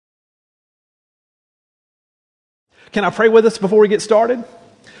Can I pray with us before we get started?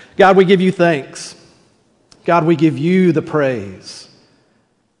 God, we give you thanks. God, we give you the praise.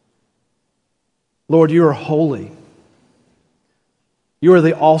 Lord, you are holy. You are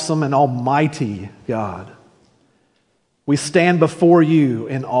the awesome and almighty God. We stand before you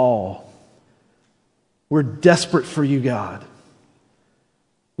in awe. We're desperate for you, God.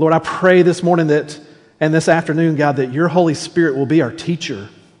 Lord, I pray this morning and this afternoon, God, that your Holy Spirit will be our teacher.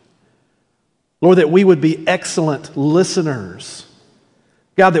 Lord, that we would be excellent listeners.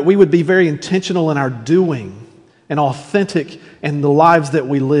 God, that we would be very intentional in our doing and authentic in the lives that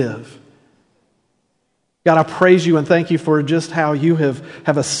we live. God, I praise you and thank you for just how you have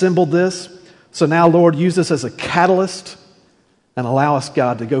assembled this. So now, Lord, use this as a catalyst and allow us,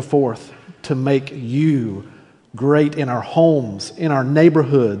 God, to go forth to make you great in our homes, in our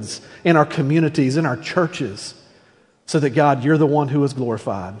neighborhoods, in our communities, in our churches, so that, God, you're the one who is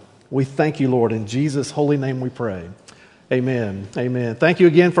glorified. We thank you, Lord. In Jesus' holy name we pray. Amen. Amen. Thank you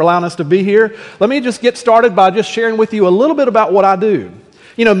again for allowing us to be here. Let me just get started by just sharing with you a little bit about what I do.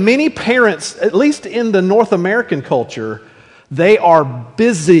 You know, many parents, at least in the North American culture, they are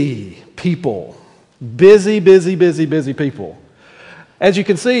busy people. Busy people. As you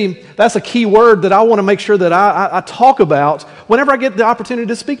can see, that's a key word that I want to make sure that I talk about whenever I get the opportunity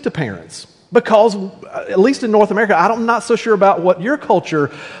to speak to parents. Because, at least in North America, I'm not so sure about what your culture,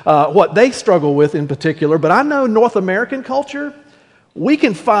 what they struggle with in particular, but I know North American culture, we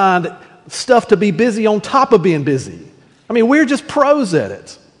can find stuff to be busy on top of being busy. I mean, we're just pros at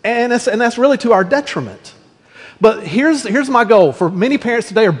it, and that's really to our detriment. But here's my goal. For many parents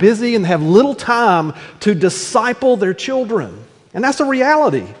today are busy and have little time to disciple their children, and that's a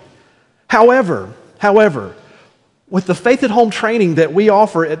reality. However, with the Faith at Home training that we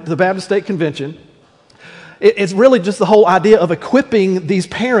offer at the Baptist State Convention, it's really just the whole idea of equipping these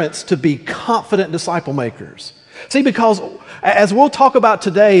parents to be confident disciple makers. See, because as we'll talk about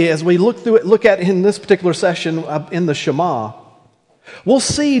today, as we look at in this particular session in the Shema, we'll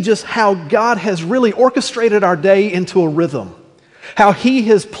see just how God has really orchestrated our day into a rhythm. How He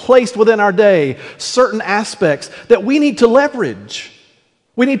has placed within our day certain aspects that we need to leverage.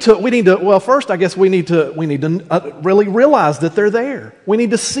 We need to. Well, first, I guess we need to really realize that they're there. We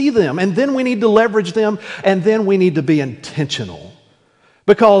need to see them, and then we need to leverage them, and then we need to be intentional.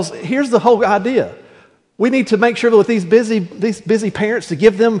 Because here's the whole idea: we need to make sure that with these busy parents, to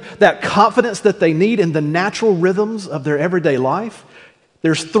give them that confidence that they need in the natural rhythms of their everyday life.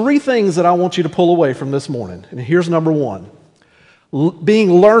 There's 3 things that I want you to pull away from this morning, and here's number 1: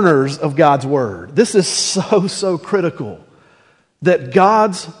 being learners of God's Word. This is so critical. That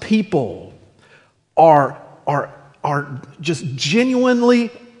God's people are just genuinely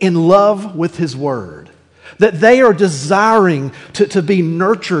in love with His Word. That they are desiring to be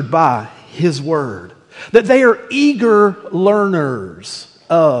nurtured by His Word. That they are eager learners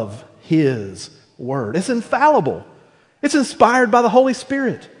of His Word. It's infallible. It's inspired by the Holy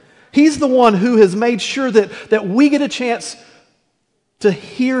Spirit. He's the one who has made sure that we get a chance to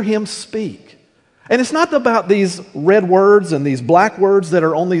hear Him speak. And it's not about these red words and these black words that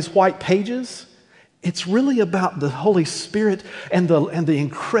are on these white pages. It's really about the Holy Spirit and the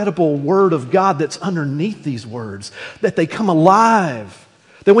incredible Word of God that's underneath these words, that they come alive.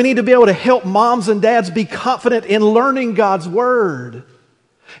 That we need to be able to help moms and dads be confident in learning God's Word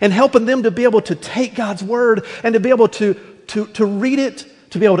and helping them to be able to take God's Word and to be able to read it,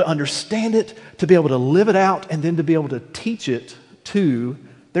 to be able to understand it, to be able to live it out, and then to be able to teach it to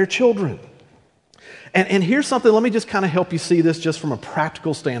their children. And here's something, let me just kind of help you see this just from a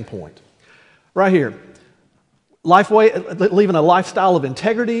practical standpoint. Right here, living a lifestyle of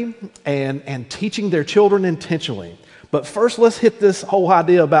integrity and teaching their children intentionally. But first, let's hit this whole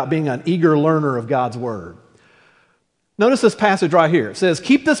idea about being an eager learner of God's Word. Notice this passage right here. It says,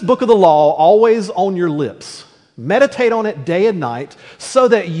 "Keep this book of the law always on your lips. Meditate on it day and night, so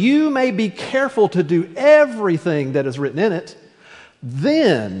that you may be careful to do everything that is written in it.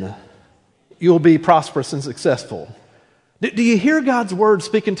 Then you'll be prosperous and successful." Do you hear God's Word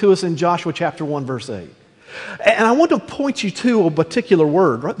speaking to us in Joshua chapter 1, verse 8? And I want to point you to a particular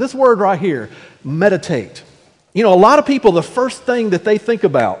word. This word right here, meditate. You know, a lot of people, the first thing that they think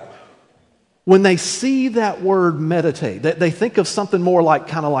about when they see that word meditate, they think of something more like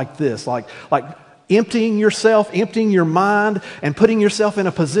kind of like this, like emptying yourself, emptying your mind, and putting yourself in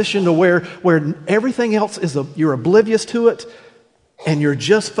a position to where everything else you're oblivious to it, and you're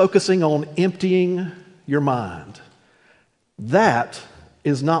just focusing on emptying your mind. That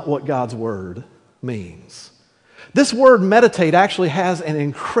is not what God's Word means. This word meditate actually has an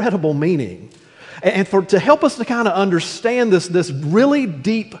incredible meaning. And to help us to kind of understand this really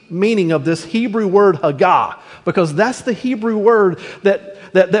deep meaning of this Hebrew word Haggah, because that's the Hebrew word that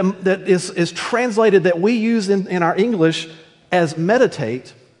is translated, that we use in our English as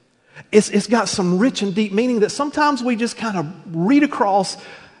meditate. It's got some rich and deep meaning that sometimes we just kind of read across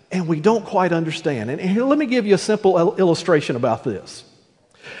and we don't quite understand. And here, let me give you a simple illustration about this.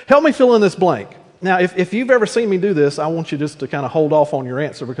 Help me fill in this blank. Now, if you've ever seen me do this, I want you just to kind of hold off on your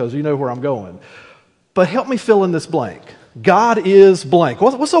answer because you know where I'm going. But help me fill in this blank. God is blank.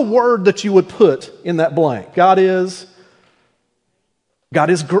 What's a word that you would put in that blank? God is,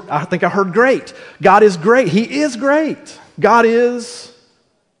 I think I heard great. God is great. He is great. God is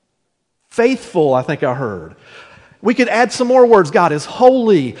faithful, I think I heard. We could add some more words. God is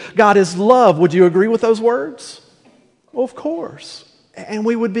holy. God is love. Would you agree with those words? Well, of course. And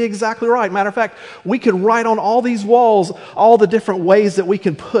we would be exactly right. Matter of fact, we could write on all these walls all the different ways that we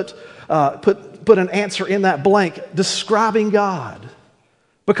can put an answer in that blank describing God,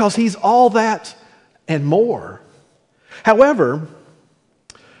 because He's all that and more. However,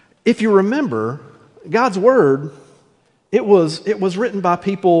 if you remember, God's Word, it was written by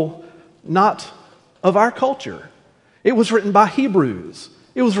people not of our culture. It was written by Hebrews.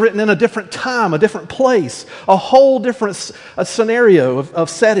 It was written in a different time, a different place, a whole different scenario of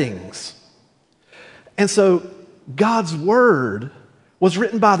settings. And so God's Word was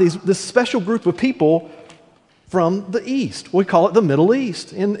written by this special group of people from the East. We call it the Middle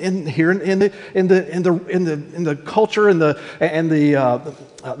East. In the culture and the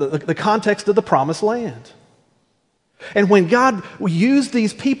context of the Promised Land. And when God used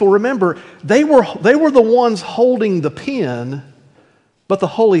these people, remember, they were the ones holding the pen, but the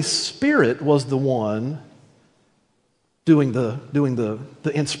Holy Spirit was the one doing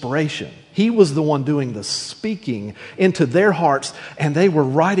the inspiration. He was the one doing the speaking into their hearts, and they were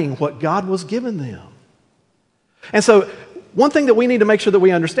writing what God was giving them. And so one thing that we need to make sure that we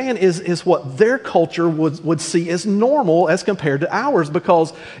understand is what their culture would see as normal as compared to ours.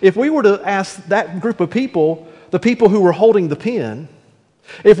 Because if we were to ask that group of people, the people who were holding the pen,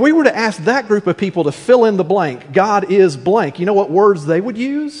 if we were to ask that group of people to fill in the blank, God is blank, you know what words they would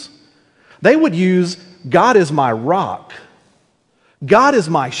use? They would use, God is my rock. God is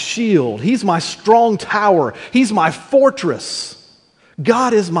my shield. He's my strong tower. He's my fortress.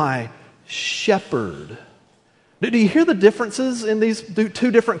 God is my shepherd. Do you hear the differences in these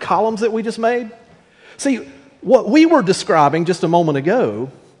two different columns that we just made? See, what we were describing just a moment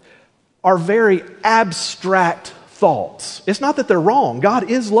ago are very abstract thoughts. It's not that they're wrong. God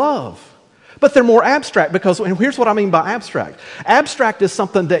is love. But they're more abstract because, and here's what I mean by abstract. Abstract is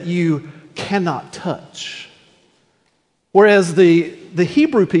something that you cannot touch. Whereas the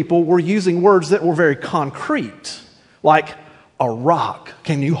Hebrew people were using words that were very concrete, like a rock.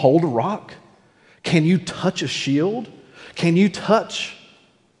 Can you hold a rock? Can you touch a shield? Can you touch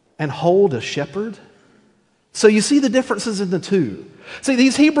and hold a shepherd? So you see the differences in the two. See,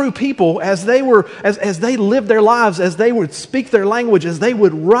 these Hebrew people, as they lived their lives, as they would speak their language, as they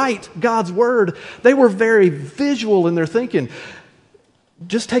would write God's word, they were very visual in their thinking.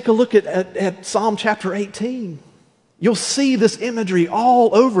 Just take a look at Psalm chapter 18. You'll see this imagery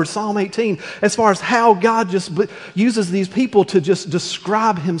all over Psalm 18 as far as how God just uses these people to just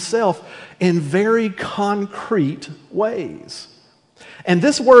describe Himself in very concrete ways. And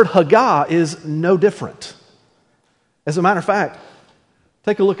this word Haggah is no different. As a matter of fact,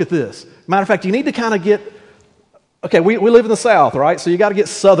 take a look at this. Matter of fact, you need to kind of get, okay, we live in the South, right? So you got to get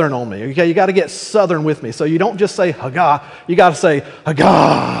Southern on me. Okay, you got to get Southern with me. So you don't just say Haggah, you got to say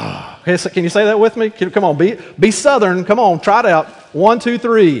Haggah. Okay, so can you say that with me? Come on, be Southern. Come on, try it out. 1, 2,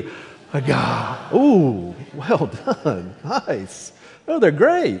 3. Haggah. Ooh, well done. Nice. Oh, they're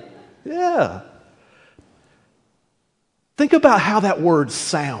great. Yeah. Think about how that word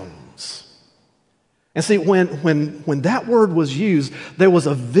sounds. And see, when that word was used, there was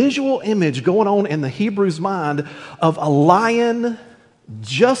a visual image going on in the Hebrew's mind of a lion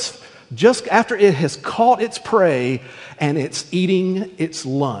just after it has caught its prey and it's eating its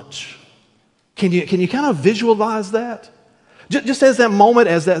lunch. Can you kind of visualize that? Just as that moment,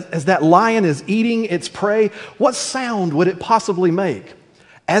 as that lion is eating its prey, what sound would it possibly make?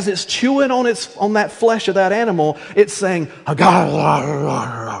 As it's chewing on that flesh of that animal, it's saying,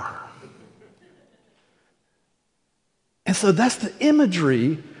 Haggah. And so that's the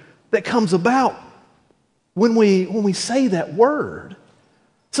imagery that comes about when we say that word.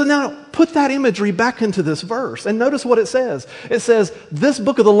 So now put that imagery back into this verse and notice what it says. It says, this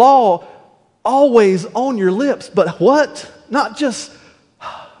book of the law always on your lips, but what? Not just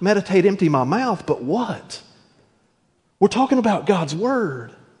meditate, empty my mouth, but what? We're talking about God's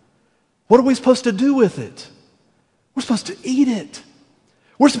word. What are we supposed to do with it? We're supposed to eat it.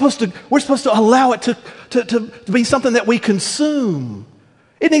 We're supposed to allow it to be something that we consume.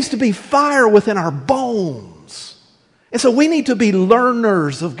 It needs to be fire within our bones. And so we need to be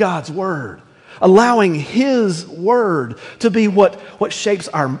learners of God's Word, allowing His Word to be what shapes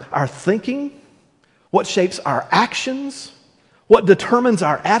our thinking, what shapes our actions, what determines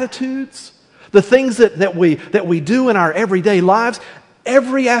our attitudes, the things that we do in our everyday lives.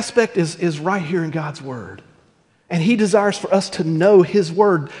 Every aspect is right here in God's Word. And He desires for us to know His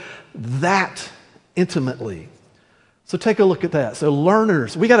Word that intimately. So take a look at that. So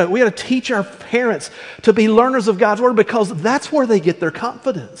learners, we gotta teach our parents to be learners of God's Word, because that's where they get their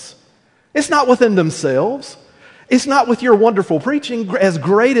confidence. It's not within themselves. It's not with your wonderful preaching, as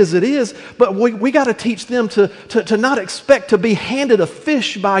great as it is, but we got to teach them to not expect to be handed a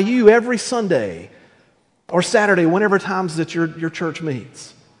fish by you every Sunday or Saturday, whenever times that your church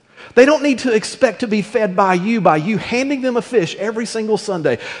meets. They don't need to expect to be fed by you handing them a fish every single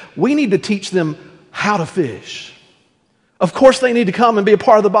Sunday. We need to teach them how to fish. Of course, they need to come and be a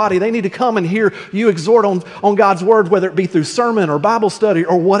part of the body. They need to come and hear you exhort on God's Word, whether it be through sermon or Bible study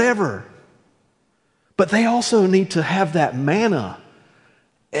or whatever. But they also need to have that manna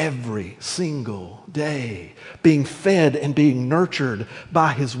every single day, being fed and being nurtured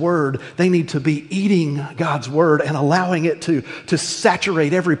by His Word. They need to be eating God's Word and allowing it to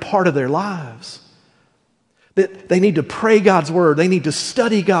saturate every part of their lives. That they need to pray God's Word. They need to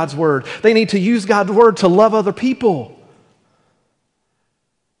study God's Word. They need to use God's Word to love other people.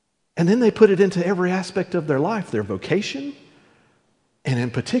 And then they put it into every aspect of their life, their vocation, and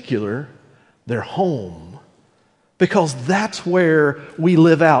in particular, their home. Because that's where we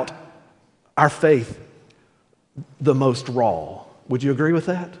live out our faith the most raw. Would you agree with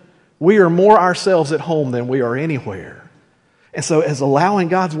that? We are more ourselves at home than we are anywhere. And so as allowing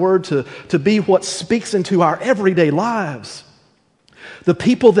God's Word to be what speaks into our everyday lives, the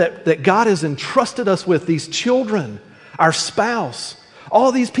people that God has entrusted us with, these children, our spouse,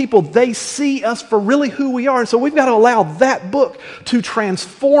 all these people, they see us for really who we are. And so we've got to allow that book to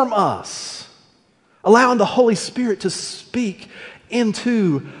transform us, allowing the Holy Spirit to speak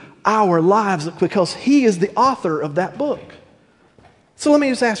into our lives, because He is the author of that book. So let me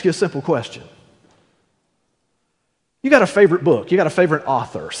just ask you a simple question. You got a favorite book, you got a favorite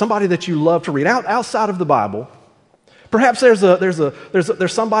author, somebody that you love to read outside of the Bible. Perhaps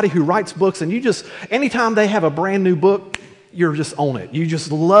there's somebody who writes books, and you just, anytime they have a brand new book, you're just on it. You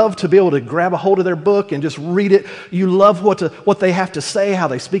just love to be able to grab a hold of their book and just read it. You love what they have to say, how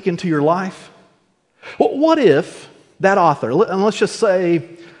they speak into your life. Well, what if that author, and let's just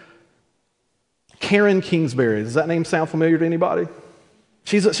say Karen Kingsbury, does that name sound familiar to anybody?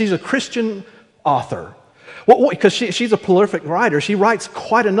 She's a Christian author. Because she's a prolific writer. She writes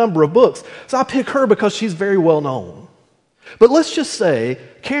quite a number of books. So I pick her because she's very well known. But let's just say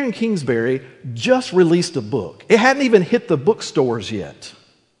Karen Kingsbury just released a book. It hadn't even hit the bookstores yet.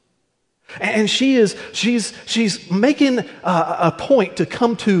 And she's making a point to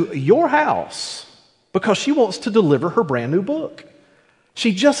come to your house because she wants to deliver her brand new book.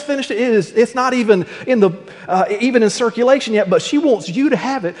 She just finished it. It's not even in circulation yet, but she wants you to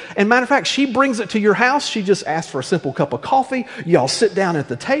have it. And matter of fact, she brings it to your house. She just asks for a simple cup of coffee. Y'all sit down at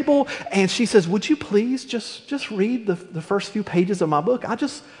the table, and she says, "Would you please just read the first few pages of my book? I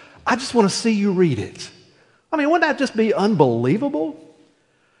just want to see you read it." I mean, wouldn't that just be unbelievable?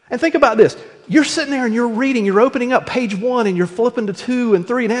 And think about this. You're sitting there and you're reading, you're opening up page 1 and you're flipping to 2 and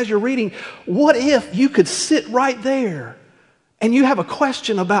 3, and as you're reading, what if you could sit right there and you have a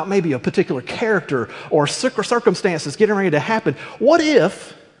question about maybe a particular character or circumstances getting ready to happen? What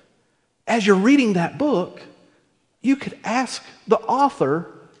if, as you're reading that book, you could ask the author,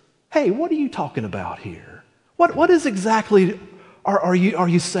 "Hey, what are you talking about here? What is exactly are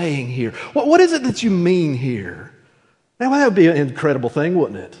you saying here? What is it that you mean here?" Now, that would be an incredible thing,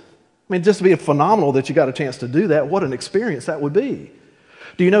 wouldn't it? I mean, just be phenomenal that you got a chance to do that. What an experience that would be.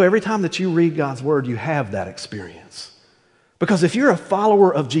 Do you know every time that you read God's Word, you have that experience? Because if you're a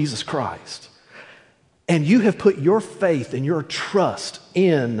follower of Jesus Christ and you have put your faith and your trust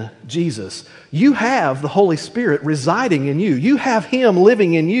in Jesus, you have the Holy Spirit residing in you. You have Him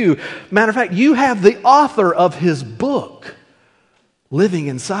living in you. Matter of fact, you have the author of His book living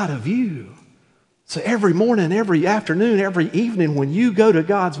inside of you. So every morning, every afternoon, every evening, when you go to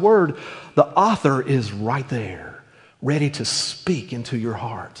God's Word, the author is right there, ready to speak into your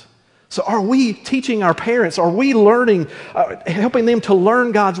heart. So are we teaching our parents? Are we learning, helping them to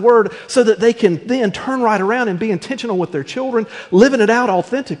learn God's Word so that they can then turn right around and be intentional with their children, living it out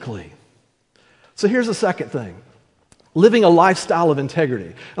authentically? So here's the second thing. living a lifestyle of integrity.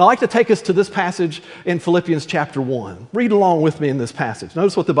 And I'd like to take us to this passage in Philippians chapter 1. Read along with me in this passage.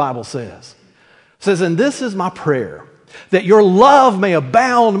 Notice what the Bible says. It says, "And this is my prayer, that your love may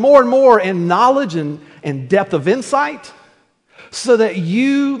abound more and more in knowledge and depth of insight, so that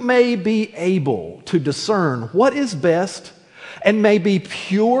you may be able to discern what is best and may be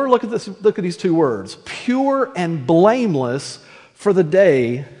pure," look at this, look at these two words, "pure and blameless for the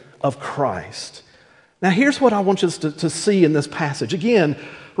day of Christ." Now here's what I want us to see in this passage. Again,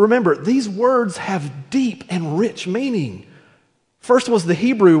 remember, these words have deep and rich meaning. First was the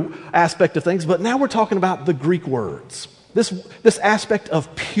Hebrew aspect of things, but now we're talking about the Greek words. This aspect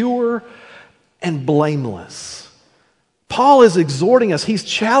of pure and blameless. Paul is exhorting us, he's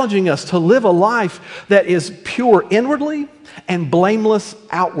challenging us to live a life that is pure inwardly and blameless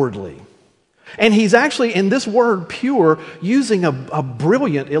outwardly. And he's actually, in this word pure, using a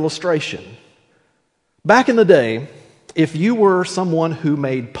brilliant illustration. Back in the day, if you were someone who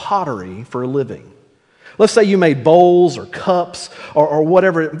made pottery for a living, let's say you made bowls or cups or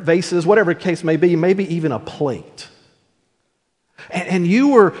whatever, vases, whatever the case may be, maybe even a plate. And you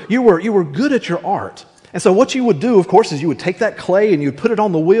were good at your art. And so what you would do, of course, is you would take that clay and you'd put it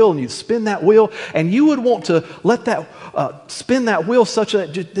on the wheel and you'd spin that wheel, and you would want to let that spin that wheel such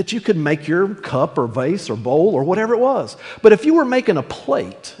that you could make your cup or vase or bowl or whatever it was. But if you were making a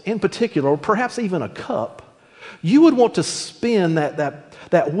plate in particular, or perhaps even a cup, you would want to spin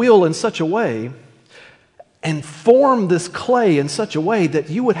that wheel in such a way and form this clay in such a way that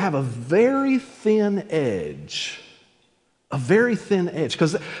you would have a very thin edge. A very thin edge.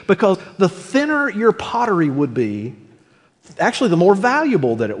 Because the thinner your pottery would be, actually the more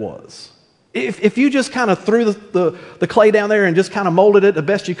valuable that it was. If you just kind of threw the clay down there and just kind of molded it the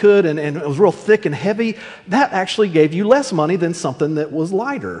best you could and it was real thick and heavy, that actually gave you less money than something that was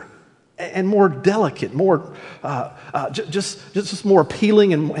lighter and more delicate, more just more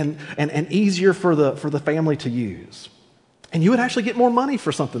appealing and easier for the family to use. And you would actually get more money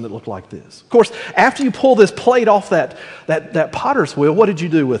for something that looked like this. Of course, after you pull this plate off that potter's wheel, what did you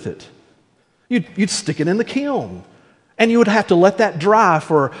do with it? You'd stick it in the kiln. And you would have to let that dry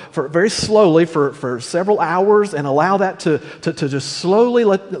for very slowly for several hours and allow that to just slowly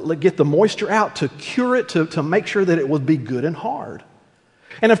get the moisture out, to cure it, to make sure that it would be good and hard.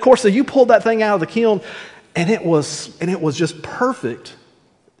 And of course, so you pulled that thing out of the kiln and it was just perfect.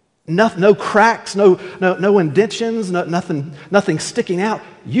 No cracks, no indentions, nothing sticking out.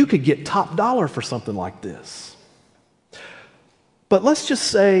 You could get top dollar for something like this. But let's just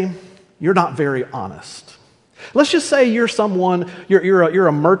say you're not very honest. Let's just say you're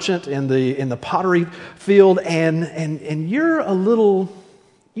a merchant in the pottery field, and you're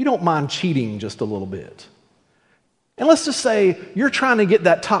you don't mind cheating just a little bit. And let's just say you're trying to get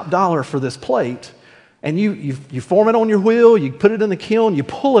that top dollar for this plate. And you form it on your wheel, you put it in the kiln, you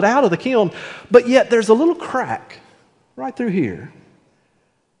pull it out of the kiln, but yet there's a little crack right through here.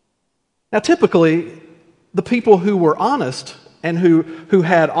 Now typically, the people who were honest and who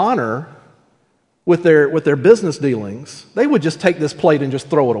had honor with their business dealings, they would just take this plate and just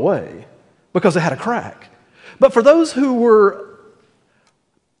throw it away because it had a crack. But for those who were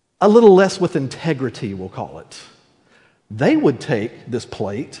a little less with integrity, we'll call it, they would take this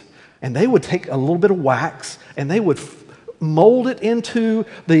plate and they would take a little bit of wax and they would mold it into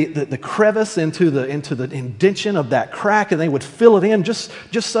the crevice, into the indention of that crack, and they would fill it in just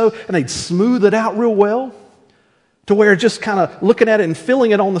so, and they'd smooth it out real well to where just kind of looking at it and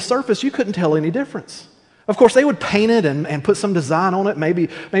filling it on the surface, you couldn't tell any difference. Of course, they would paint it and put some design on it, maybe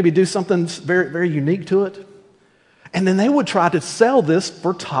do something very, very unique to it. And then they would try to sell this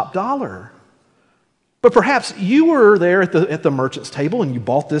for top dollar. But perhaps you were there at the merchant's table and you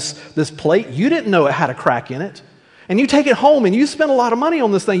bought this plate. You didn't know it had a crack in it. And you take it home and you spend a lot of money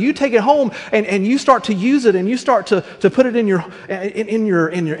on this thing. You take it home and you start to use it and you start to put it in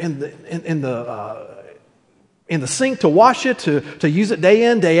the sink to wash it, to use it day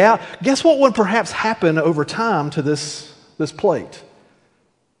in, day out. Guess what would perhaps happen over time to this plate?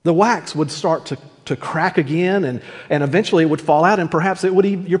 The wax would start to crack again and eventually it would fall out and perhaps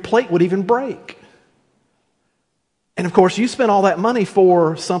your plate would even break. And of course, you spent all that money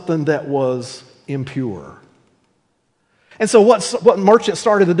for something that was impure. And so what merchants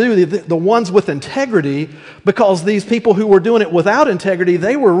started to do, the ones with integrity, because these people who were doing it without integrity,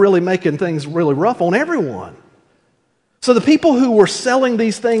 they were really making things really rough on everyone. So the people who were selling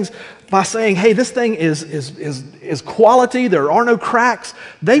these things by saying, hey, this thing is quality, there are no cracks,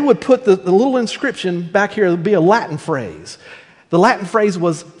 they would put the little inscription back here, it would be a Latin phrase. The Latin phrase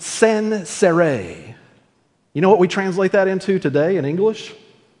was sen sere. You know what we translate that into today in English?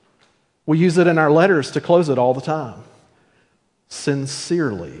 We use it in our letters to close it all the time.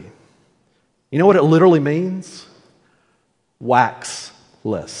 sincerely. You know what it literally means?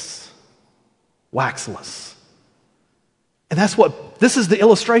 Waxless. Waxless. And this is the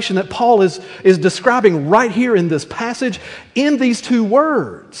illustration that Paul is describing right here in this passage in these two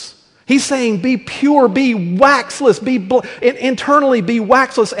words. He's saying, be pure, be waxless, internally be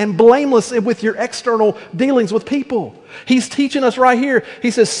waxless and blameless with your external dealings with people. He's teaching us right here.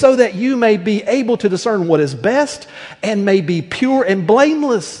 He says, so that you may be able to discern what is best and may be pure and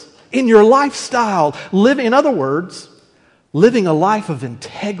blameless in your lifestyle. In other words, living a life of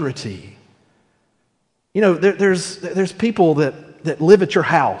integrity. You know, there's people that live at your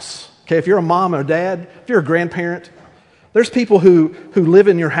house. Okay, if you're a mom or dad, if you're a grandparent, there's people who live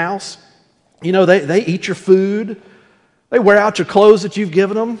in your house. You know, they eat your food. They wear out your clothes that you've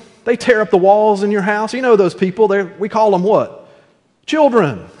given them. They tear up the walls in your house. You know those people. We call them what?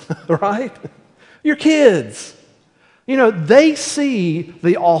 Children, right? Your kids. You know, they see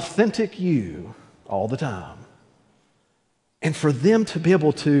the authentic you all the time. And for them to be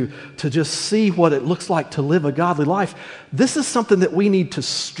able to just see what it looks like to live a godly life, this is something that we need to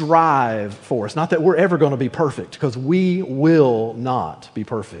strive for. It's not that we're ever going to be perfect, because we will not be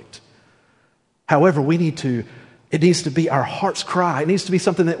perfect. However, it needs to be our heart's cry. It needs to be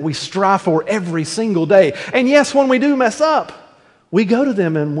something that we strive for every single day. And yes, when we do mess up, we go to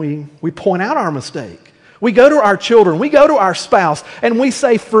them and we point out our mistake. We go to our children, we go to our spouse, and we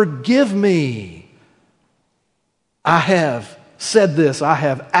say, forgive me. I have said this, I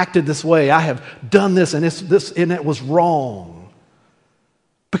have acted this way, I have done this, and it was wrong.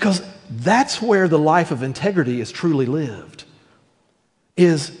 Because that's where the life of integrity is truly lived.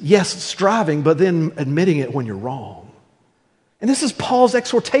 Is, yes, striving, but then admitting it when you're wrong. And this is Paul's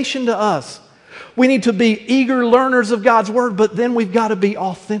exhortation to us. We need to be eager learners of God's word, but then we've got to be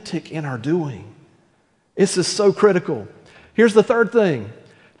authentic in our doing. This is so critical. Here's the third thing.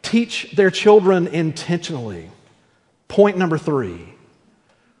 Teach their children intentionally. Point number 3,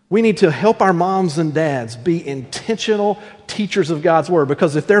 we need to help our moms and dads be intentional teachers of God's word,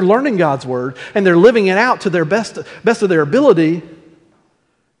 because if they're learning God's word and they're living it out to their best of their ability,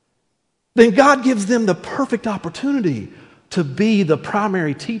 then God gives them the perfect opportunity to be the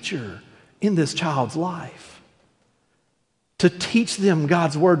primary teacher in this child's life. To teach them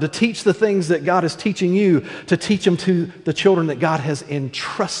God's word, to teach the things that God is teaching you, to teach them to the children that God has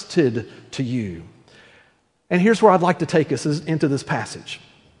entrusted to you. And here's where I'd like to take us into this passage.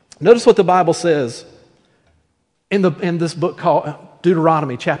 Notice what the Bible says in this book called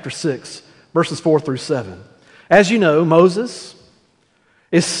Deuteronomy chapter 6, verses 4 through 7. As you know, Moses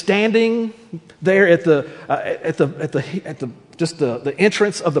is standing there at the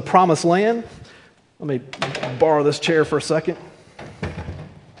entrance of the promised land. Let me borrow this chair for a second.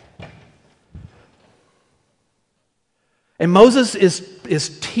 And Moses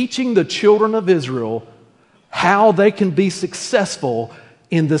is teaching the children of Israel how they can be successful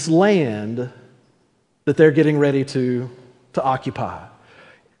in this land that they're getting ready to occupy.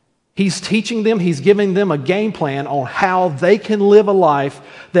 He's teaching them, he's giving them a game plan on how they can live a life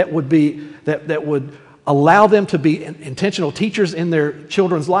that would allow them to be intentional teachers in their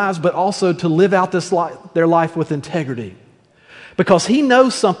children's lives, but also to live out their life with integrity. Because he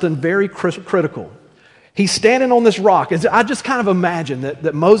knows something very critical. He's standing on this rock. I just kind of imagine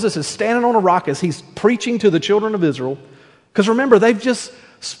that Moses is standing on a rock as he's preaching to the children of Israel. Because remember, they've just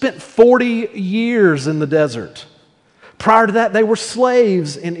spent 40 years in the desert. Prior to that, they were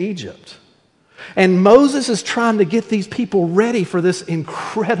slaves in Egypt. And Moses is trying to get these people ready for this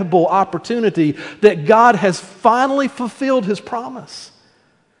incredible opportunity that God has finally fulfilled his promise.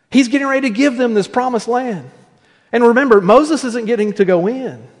 He's getting ready to give them this promised land. And remember, Moses isn't getting to go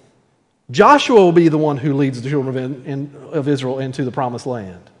in. Joshua will be the one who leads the children of Israel into the promised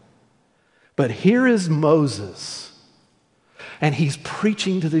land. But here is Moses, and he's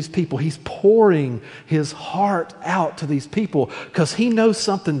preaching to these people. He's pouring his heart out to these people because he knows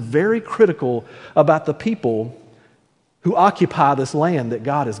something very critical about the people who occupy this land that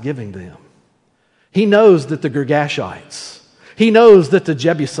God is giving them. He knows that the Girgashites, he knows that the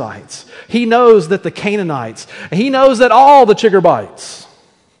Jebusites, he knows that the Canaanites, and he knows that all the Chiggerbites,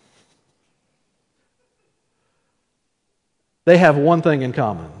 they have one thing in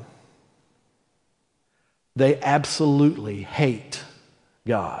common. They absolutely hate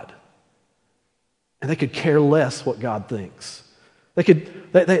God. And they could care less what God thinks. They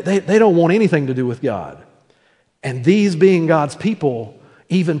don't want anything to do with God. And these being God's people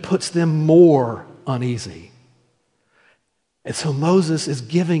even puts them more uneasy. And so Moses is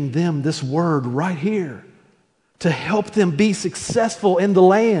giving them this word right here to help them be successful in the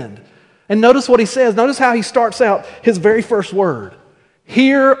land. And notice what he says. Notice how he starts out his very first word.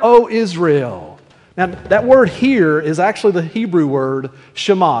 Hear, O Israel. Now, that word hear is actually the Hebrew word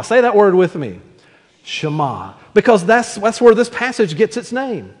Shema. Say that word with me. Shema. Because that's where this passage gets its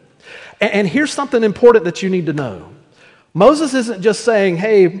name. And here's something important that you need to know. Moses isn't just saying,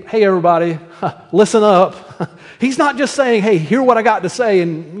 hey everybody, listen up. He's not just saying, hey, hear what I got to say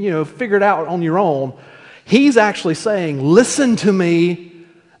and, figure it out on your own. He's actually saying, listen to me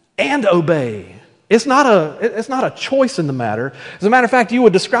and obey. It's not a choice in the matter. As a matter of fact, you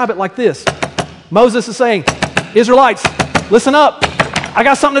would describe it like this. Moses is saying, Israelites, listen up. I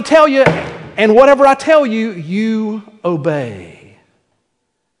got something to tell you, and whatever I tell you, you obey.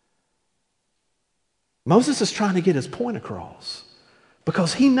 Moses is trying to get his point across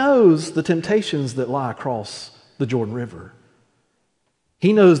because he knows the temptations that lie across the Jordan River.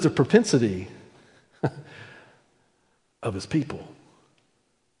 He knows the propensity of his people.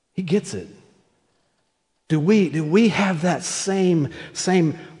 He gets it. Do we have that same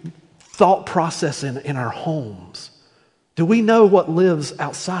thought process in our homes? Do we know what lives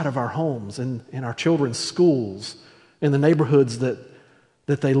outside of our homes, in our children's schools, in the neighborhoods that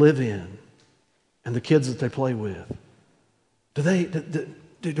they live in, and the kids that they play with?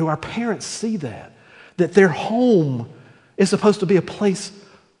 Do our parents see that? That their home is supposed to be a place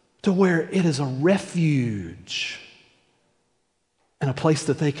to where it is a refuge and a place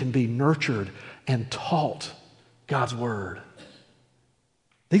that they can be nurtured and taught God's Word.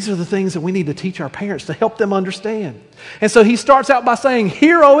 These are the things that we need to teach our parents to help them understand. And so he starts out by saying,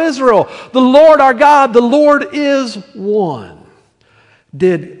 Hear, O Israel, the Lord our God, the Lord is one.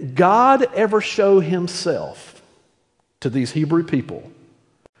 Did God ever show himself to these Hebrew people?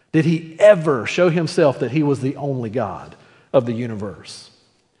 Did he ever show himself that he was the only God of the universe?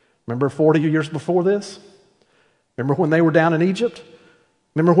 Remember 40 years before this? Remember when they were down in Egypt?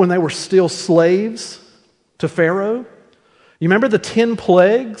 Remember when they were still slaves to Pharaoh? You remember the 10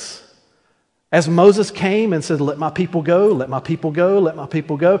 plagues? As Moses came and said, let my people go, let my people go, let my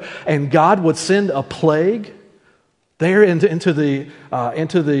people go. And God would send a plague there into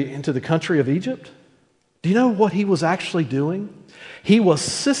the country of Egypt. Do you know what he was actually doing? He was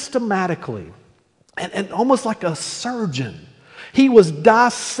systematically, and almost like a surgeon, he was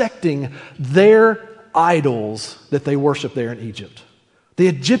dissecting their idols that they worshiped there in Egypt. The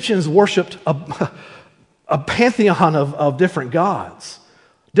Egyptians worshipped a pantheon of different gods,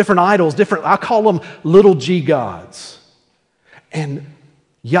 different idols, I call them little g gods. And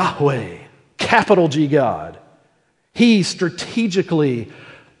Yahweh, capital G God, he strategically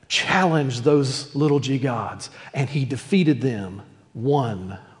challenged those little g gods, and he defeated them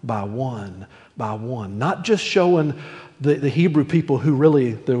one by one by one. Not just showing the Hebrew people who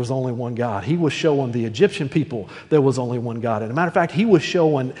really there was only one God. He was showing the Egyptian people there was only one God. And as a matter of fact, he was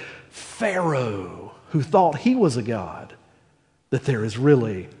showing Pharaoh, who thought he was a God, that there is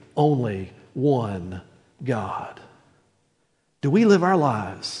really only one God. Do we live our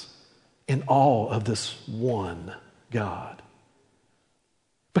lives in awe of this one God?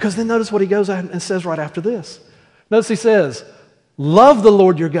 Because then notice what he goes out and says right after this. Notice he says, love the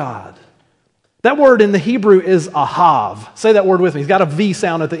Lord your God. That word in the Hebrew is ahav. Say that word with me. He's got a V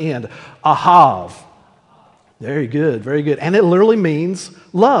sound at the end. Ahav. Very good, very good. And it literally means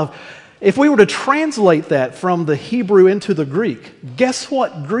love. If we were to translate that from the Hebrew into the Greek, guess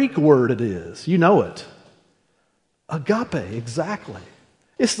what Greek word it is? You know it. Agape, exactly.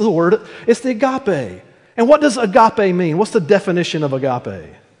 It's the agape. And what does agape mean? What's the definition of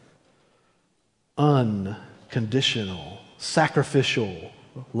agape? Unconditional, sacrificial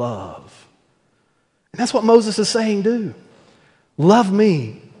love. And that's what Moses is saying, do. Love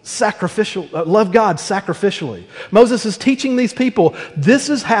me, love God sacrificially. Moses is teaching these people, this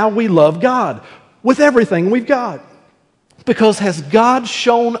is how we love God, with everything we've got. Because has God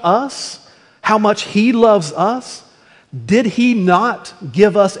shown us how much He loves us? Did He not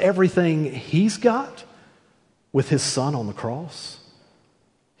give us everything He's got with His Son on the cross?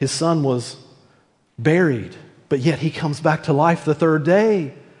 His Son was buried, but yet He comes back to life the third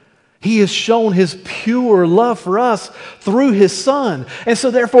day. He has shown His pure love for us through His Son. And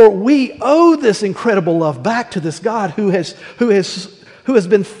so therefore we owe this incredible love back to this God who has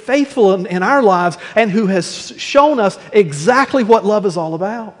been faithful in our lives and who has shown us exactly what love is all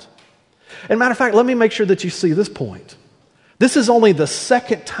about. And matter of fact, let me make sure that you see this point. This is only the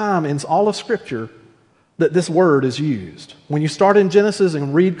second time in all of Scripture that this word is used. When you start in Genesis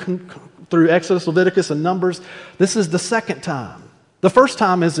and read through Exodus, Leviticus, and Numbers, this is the second time. The first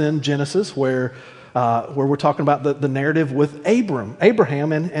time is in Genesis where we're talking about the narrative with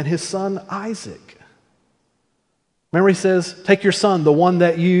Abraham and his son Isaac. Remember he says, take your son, the one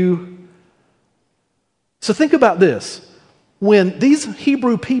that you So think about this. When these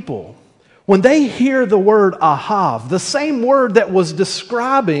Hebrew people, when they hear the word ahav, the same word that was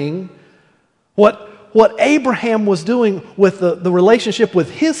describing what Abraham was doing with the relationship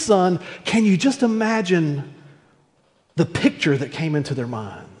with his son, can you just imagine the picture that came into their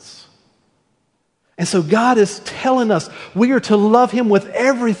minds? And so God is telling us we are to love Him with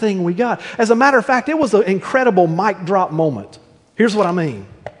everything we got. As a matter of fact, it was an incredible mic drop moment. Here's what I mean.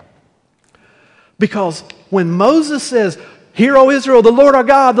 Because when Moses says, "Hear, O Israel, the Lord our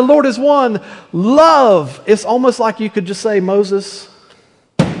God, the Lord is one," love, it's almost like you could just say, "Moses,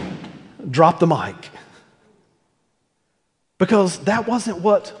 drop the mic." Because that wasn't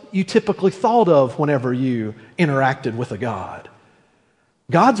what you typically thought of whenever you interacted with a God.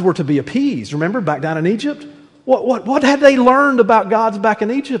 Gods were to be appeased. Remember back down in Egypt? What had they learned about gods back in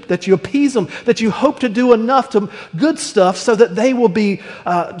Egypt? That you appease them, that you hope to do enough to good stuff so that they will be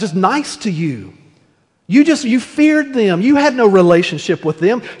just nice to you. You feared them. You had no relationship with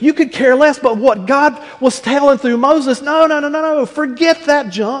them. You could care less. But what God was telling through Moses, no, forget that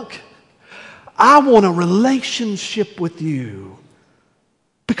junk. I want a relationship with you.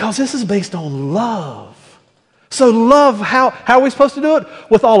 Because this is based on love. So love, how are we supposed to do it?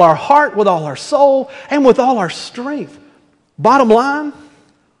 With all our heart, with all our soul, and with all our strength. Bottom line,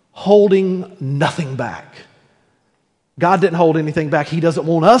 holding nothing back. God didn't hold anything back. He doesn't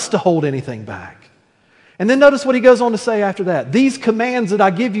want us to hold anything back. And then notice what he goes on to say after that. These commands that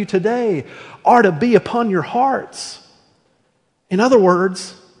I give you today are to be upon your hearts. In other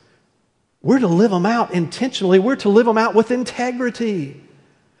words, we're to live them out intentionally. We're to live them out with integrity.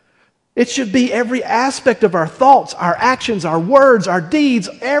 It should be every aspect of our thoughts, our actions, our words, our deeds,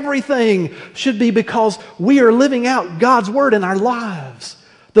 everything should be because we are living out God's word in our lives.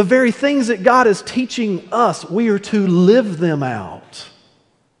 The very things that God is teaching us, we are to live them out.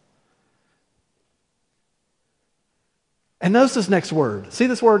 And notice this next word. See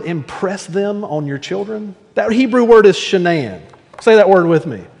this word, impress them on your children? That Hebrew word is shanan. Say that word with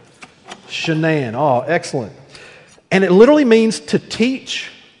me. Shanan. Oh, excellent. And it literally means to teach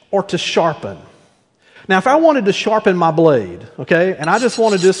or to sharpen. Now, if I wanted to sharpen my blade, okay, and I just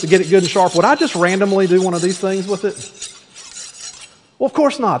wanted to get it good and sharp, would I just randomly do one of these things with it? Well, of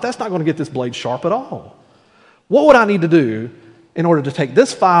course not. That's not going to get this blade sharp at all. What would I need to do in order to take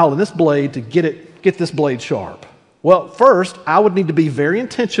this file and this blade to get this blade sharp? Well, first, I would need to be very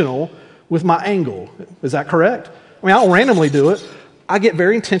intentional with my angle. Is that correct? I mean, I don't randomly do it. I get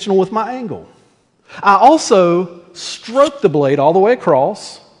very intentional with my angle. I also stroke the blade all the way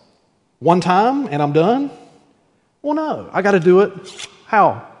across. One time and I'm done? Well, no. I got to do it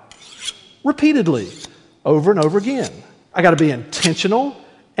how? Repeatedly, over and over again. I got to be intentional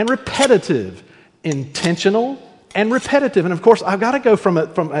and repetitive. Intentional and repetitive. And of course, I've got to go from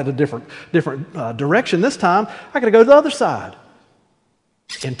at a different direction. This time, I got to go to the other side.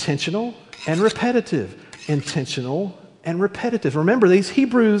 Intentional and repetitive. Intentional and repetitive. Remember, these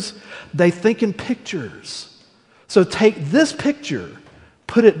Hebrews, they think in pictures. So take this picture,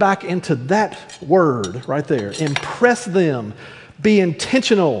 put it back into that word right there. Impress them. Be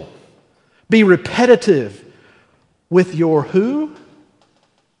intentional. Be repetitive with your who?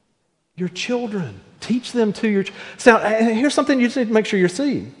 Your children. Teach them to your... So here's something you just need to make sure you're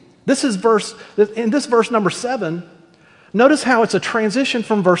seeing. In this verse number 7, notice how it's a transition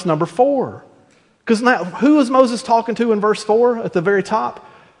from verse number 4. Because now, who is Moses talking to in verse 4 at the very top?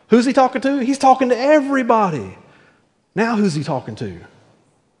 Who's he talking to? He's talking to everybody. Now who's he talking to?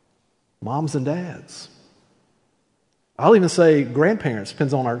 Moms and dads. I'll even say grandparents.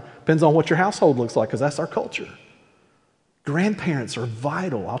 Depends on what your household looks like, because that's our culture. Grandparents are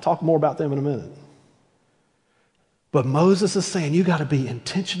vital. I'll talk more about them in a minute. But Moses is saying you got to be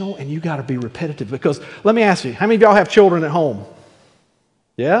intentional and you got to be repetitive. Because let me ask you, how many of y'all have children at home?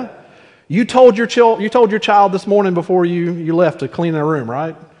 Yeah? You told your child this morning before you left to clean their room,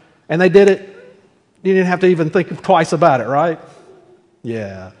 right? And they did it. You didn't have to even think twice about it, right?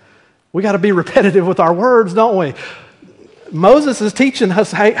 Yeah. We got to be repetitive with our words, don't we? Moses is teaching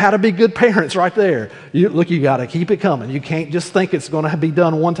us how to be good parents right there. You got to keep it coming. You can't just think it's going to be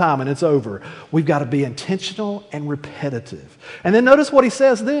done one time and it's over. We've got to be intentional and repetitive. And then notice what he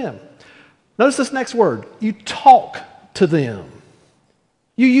says then. Notice this next word. You talk to them.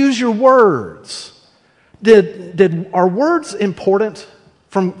 You use your words. Are words important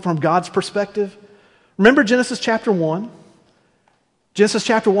from God's perspective? Remember Genesis chapter 1? Genesis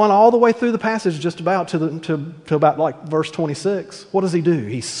chapter 1 all the way through the passage just about to about like verse 26. What does he do?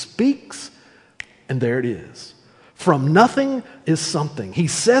 He speaks and there it is. From nothing is something. He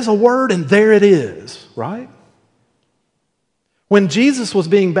says a word and there it is, right? When Jesus was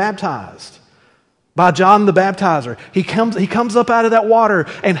being baptized, by John the Baptizer. He comes up out of that water,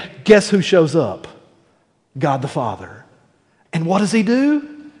 and guess who shows up? God the Father. And what does he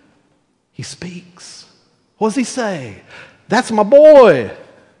do? He speaks. What does he say? That's my boy.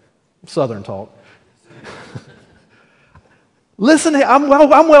 Southern talk. Listen to him.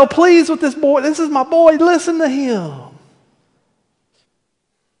 I'm well pleased with this boy. This is my boy. Listen to him.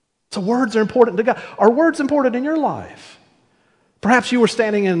 So words are important to God. Are words important in your life? Perhaps you were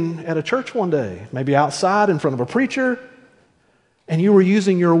standing at a church one day, maybe outside in front of a preacher, and you were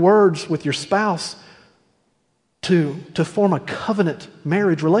using your words with your spouse to form a covenant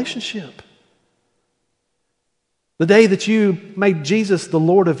marriage relationship. The day that you made Jesus the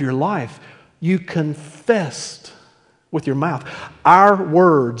Lord of your life, you confessed with your mouth. Our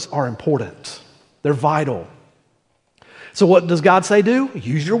words are important. They're vital. So what does God say do?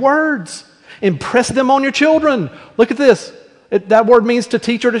 Use your words. Impress them on your children. Look at this. That word means to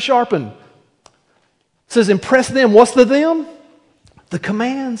teach or to sharpen. It says impress them. What's the them? The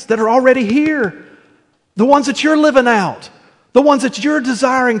commands that are already here. The ones that you're living out. The ones that you're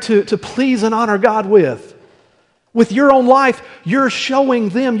desiring to please and honor God with. With your own life, you're showing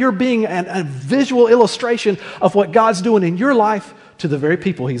them, you're being a visual illustration of what God's doing in your life to the very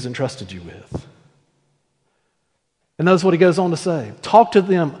people He's entrusted you with. And notice what he goes on to say. Talk to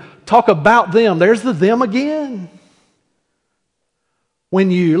them. Talk about them. There's the them again. When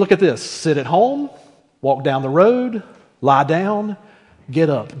you, look at this, sit at home, walk down the road, lie down, get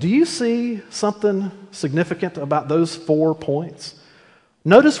up. Do you see something significant about those 4 points?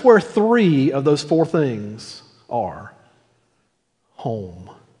 Notice where 3 of those 4 things are. Home.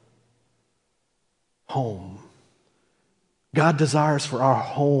 Home. God desires for our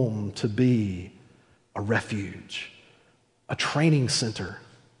home to be a refuge, a training center.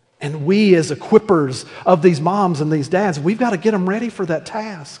 And we as equippers of these moms and these dads, we've got to get them ready for that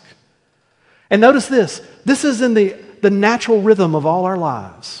task. And notice this. This is in the natural rhythm of all our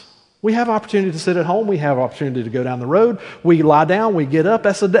lives. We have opportunity to sit at home. We have opportunity to go down the road. We lie down. We get up.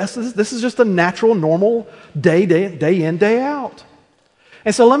 This is just a natural, normal day in, day out.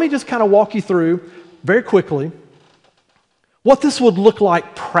 And so let me just kind of walk you through very quickly what this would look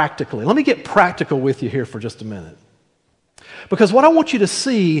like practically. Let me get practical with you here for just a minute. Because what I want you to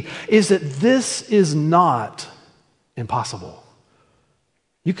see is that this is not impossible.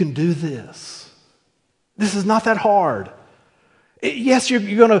 You can do this. This is not that hard. Yes, you're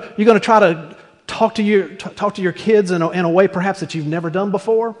going to try to talk to your kids in a way perhaps that you've never done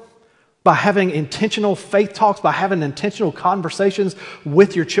before, by having intentional faith talks, by having intentional conversations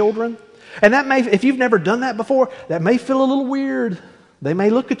with your children. And that may, if you've never done that before, that may feel a little weird. They may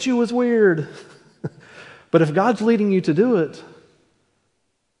look at you as weird. But if God's leading you to do it,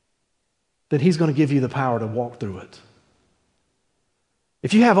 then He's going to give you the power to walk through it.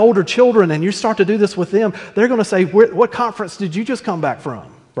 If you have older children and you start to do this with them, they're going to say, what conference did you just come back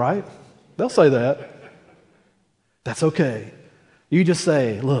from? Right? They'll say that. That's okay. You just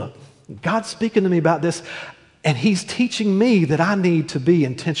say, look, God's speaking to me about this, and He's teaching me that I need to be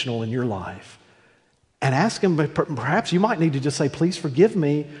intentional in your life. And ask Him, perhaps you might need to just say, please forgive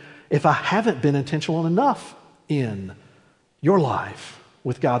me if I haven't been intentional enough in your life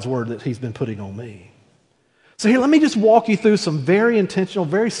with God's word that He's been putting on me. So here, let me just walk you through some very intentional,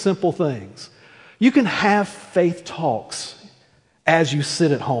 very simple things. You can have faith talks as you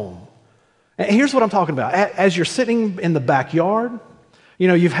sit at home. And here's what I'm talking about. As you're sitting in the backyard, you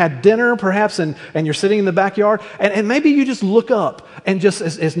know, you've had dinner perhaps and you're sitting in the backyard, and maybe you just look up and just,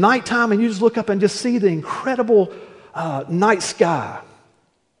 it's nighttime, and you just look up and just see the incredible night sky.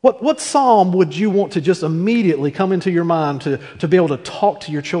 What psalm would you want to just immediately come into your mind to be able to talk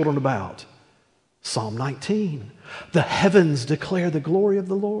to your children about? Psalm 19. The heavens declare the glory of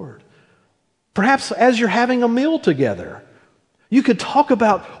the Lord. Perhaps as you're having a meal together, you could talk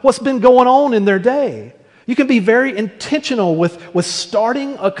about what's been going on in their day. You can be very intentional with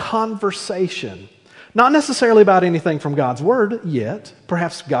starting a conversation. Not necessarily about anything from God's word yet.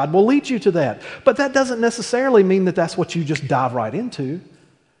 Perhaps God will lead you to that. But that doesn't necessarily mean that that's what you just dive right into.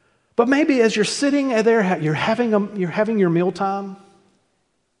 But maybe as you're sitting there, you're having your mealtime,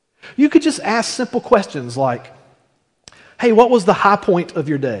 you could just ask simple questions like, hey, what was the high point of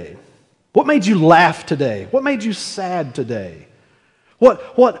your day? What made you laugh today? What made you sad today?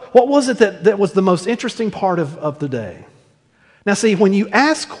 What was it that was the most interesting part of the day? Now see, when you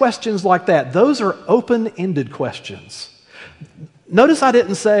ask questions like that, those are open-ended questions. Notice I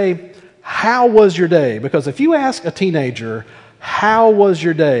didn't say, how was your day? Because if you ask a teenager, how was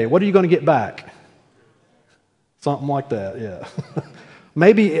your day? What are you going to get back? Something like that, yeah.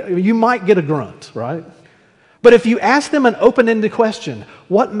 Maybe you might get a grunt, right? But if you ask them an open-ended question,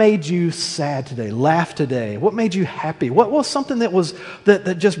 what made you sad today, laugh today? What made you happy? What was something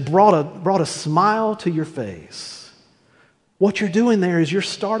that just brought a smile to your face? What you're doing there is you're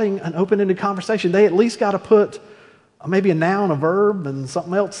starting an open-ended conversation. They at least got to put maybe a noun, a verb, and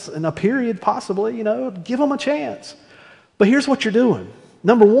something else, and a period possibly, give them a chance. But here's what you're doing.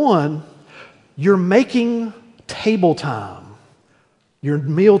 Number one, you're making table time, your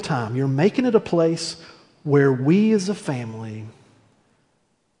meal time. You're making it a place where we as a family,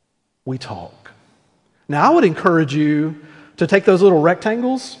 we talk. Now, I would encourage you to take those little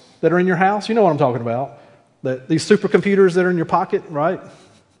rectangles that are in your house. You know what I'm talking about. These supercomputers that are in your pocket, right?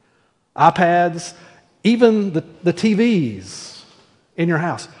 iPads, even the TVs in your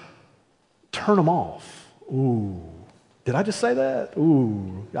house. Turn them off. Ooh. Did I just say that?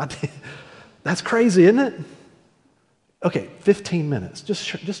 Ooh. That's crazy, isn't it? Okay, 15 minutes.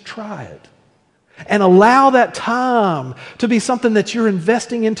 Just try it. And allow that time to be something that you're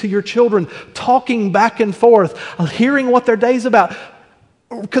investing into your children, talking back and forth, hearing what their day's about.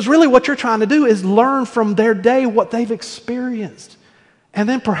 Because really what you're trying to do is learn from their day what they've experienced. And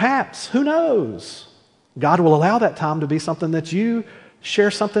then perhaps, who knows, God will allow that time to be something that you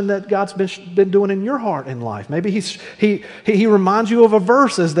share something that God's been doing in your heart in life. Maybe he reminds you of a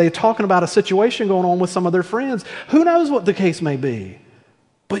verse as they're talking about a situation going on with some of their friends. Who knows what the case may be?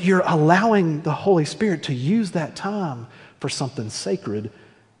 But you're allowing the Holy Spirit to use that time for something sacred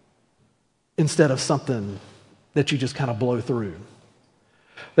instead of something that you just kind of blow through.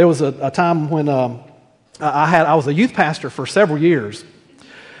 There was a time when I was a youth pastor for several years.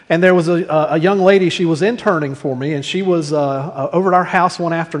 And there was a young lady, she was interning for me, and she was over at our house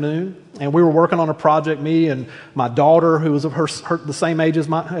one afternoon, and we were working on a project, me and my daughter, who was of her the same age as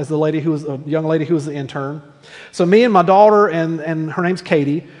the lady who was a young lady who was the intern. So me and my daughter, and her name's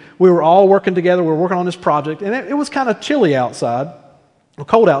Katie, we were all working together. We were working on this project, and it was kind of chilly outside, or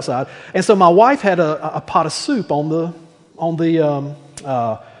cold outside. And so my wife had a pot of soup on the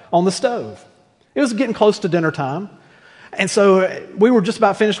stove. It was getting close to dinner time. And so we were just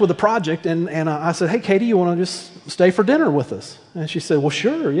about finished with the project, and I said, "Hey, Katie, you want to just stay for dinner with us?" And she said, "Well,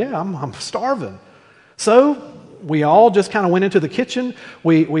 sure, yeah, I'm starving." So we all just kind of went into the kitchen.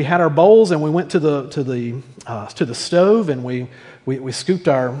 We had our bowls, and we went to the stove, and we scooped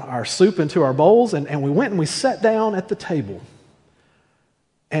our soup into our bowls, and we went and we sat down at the table,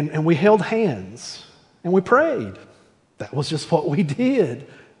 and we held hands, and we prayed. That was just what we did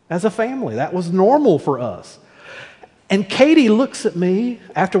as a family. That was normal for us. And Katie looks at me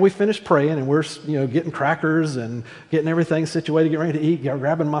after we finished praying, and we're getting crackers and getting everything situated, getting ready to eat,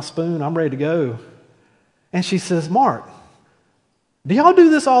 grabbing my spoon. I'm ready to go. And she says, "Mark, do y'all do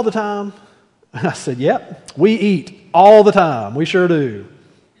this all the time?" And I said, "Yep, we eat all the time. We sure do."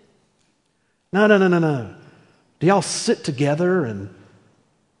 No. Do y'all sit together and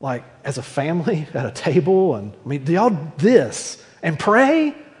like as a family at a table? And do y'all this and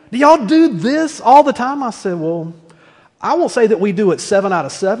pray? Do y'all do this all the time? I said, "Well, I won't say that we do it 7 out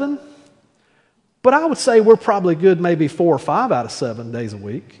of 7, but I would say we're probably good maybe 4 or 5 out of 7 days a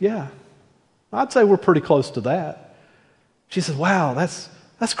week. Yeah, I'd say we're pretty close to that." She said, "Wow, that's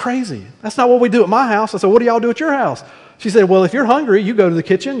crazy. That's not what we do at my house." I said, "What do y'all do at your house?" She said, "Well, if you're hungry, you go to the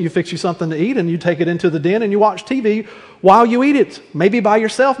kitchen, you fix you something to eat, and you take it into the den and you watch TV while you eat it. Maybe by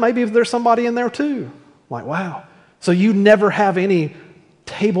yourself, maybe if there's somebody in there too." I'm like, wow. So you never have any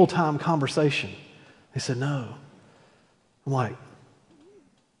table time conversation? They said, "No." I'm like,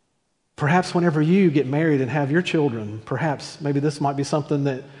 perhaps whenever you get married and have your children, perhaps maybe this might be something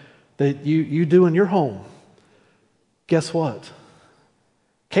that you do in your home. Guess what?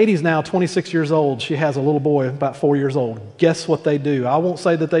 Katie's now 26 years old. She has a little boy about 4 years old. Guess what they do? I won't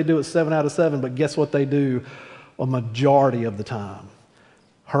say that they do it 7 out of 7, but guess what they do a majority of the time?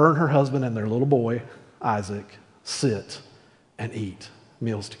 Her and her husband and their little boy, Isaac, sit and eat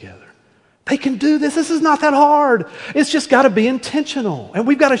meals together. They can do this. This is not that hard. It's just got to be intentional. And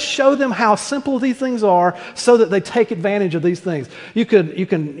we've got to show them how simple these things are so that they take advantage of these things. You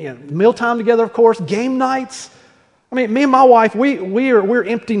can mealtime together, of course, game nights. Me and my wife, we're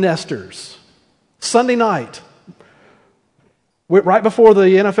empty nesters. Sunday night, right before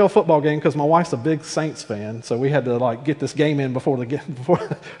the NFL football game, because my wife's a big Saints fan, so we had to get this game in before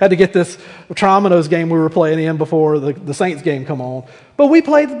had to get this Triamanos game we were playing in before the Saints game come on. But we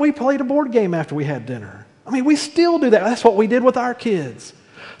played a board game after we had dinner. We still do that. That's what we did with our kids.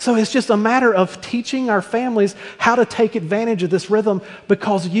 So it's just a matter of teaching our families how to take advantage of this rhythm,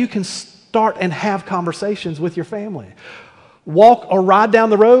 because you can start and have conversations with your family. Walk or ride down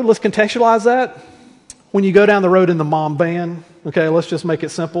the road, let's contextualize that. When you go down the road in the mom van, okay, let's just make it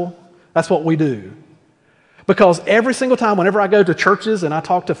simple. That's what we do. Because every single time, whenever I go to churches and I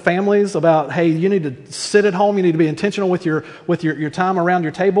talk to families about, hey, you need to sit at home, you need to be intentional with your time around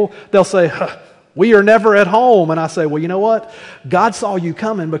your table, they'll say, we are never at home. And I say, well, you know what? God saw you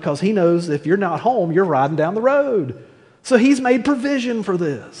coming because He knows if you're not home, you're riding down the road. So He's made provision for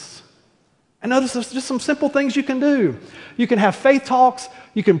this. And notice there's just some simple things you can do. You can have faith talks.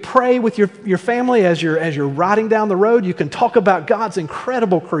 You can pray with your family as you're riding down the road. You can talk about God's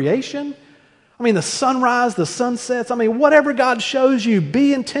incredible creation. I mean, the sunrise, the sunsets, I mean, whatever God shows you,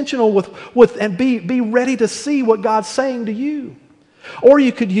 be intentional with and be ready to see what God's saying to you. Or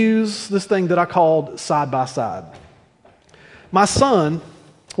you could use this thing that I called side by side. My son,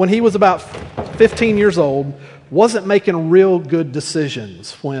 when he was about 15 years old, wasn't making real good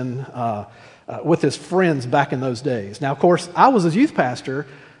decisions when with his friends back in those days. Now, of course, I was his youth pastor,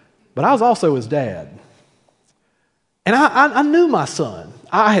 but I was also his dad. And I knew my son.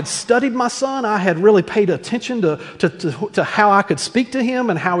 I had studied my son. I had really paid attention to how I could speak to him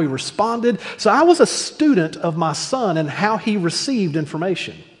and how he responded. So I was a student of my son and how he received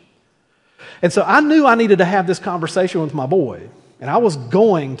information. And so I knew I needed to have this conversation with my boy. And I was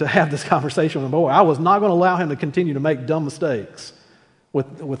going to have this conversation with my boy. I was not going to allow him to continue to make dumb mistakes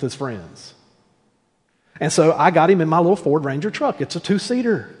with his friends. And so I got him in my little Ford Ranger truck. It's a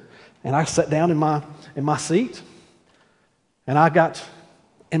 2-seater. And I sat down in my seat. And I got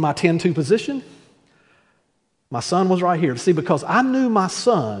in my 10-2 position. My son was right here. See, because I knew my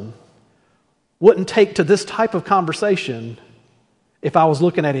son wouldn't take to this type of conversation if I was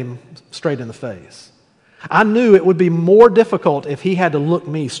looking at him straight in the face. I knew it would be more difficult if he had to look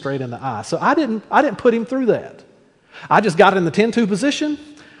me straight in the eye. So I didn't put him through that. I just got in the 10-2 position,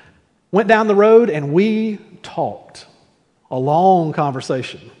 went down the road, and we talked. A long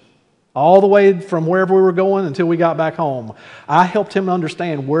conversation. All the way from wherever we were going until we got back home. I helped him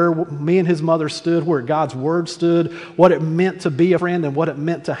understand where me and his mother stood, where God's Word stood, what it meant to be a friend and what it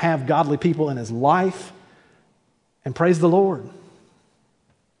meant to have godly people in his life. And praise the Lord.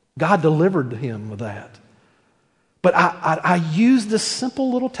 God delivered him with that. But I used this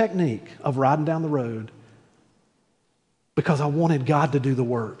simple little technique of riding down the road because I wanted God to do the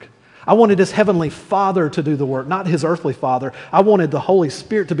work. I wanted his heavenly Father to do the work, not his earthly father. I wanted the Holy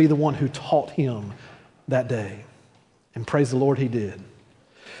Spirit to be the one who taught him that day. And praise the Lord, he did.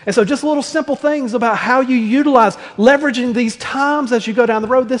 And so just little simple things about how you utilize leveraging these times as you go down the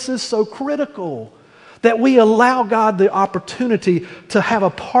road. This is so critical that we allow God the opportunity to have a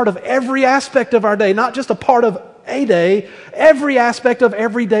part of every aspect of our day, not just a part of a day, every aspect of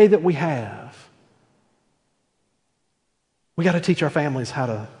every day that we have. We got to teach our families how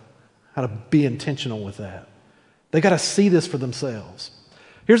to be intentional with that. They got to see this for themselves.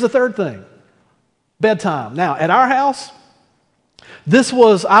 Here's the third thing. Bedtime. Now, at our house, this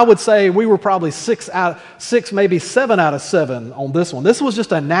was, I would say, we were probably 6, maybe 7 out of 7 on this one. This was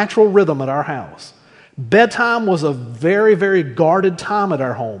just a natural rhythm at our house. Bedtime was a very, very guarded time at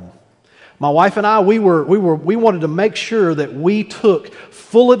our home. My wife and I, we wanted to make sure that we took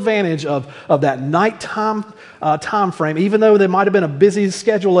full advantage of that nighttime time frame, even though there might have been a busy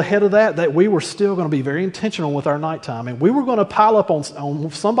schedule ahead of that we were still going to be very intentional with our nighttime. And we were going to pile up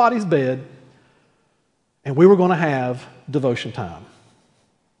on somebody's bed, and we were going to have devotion time.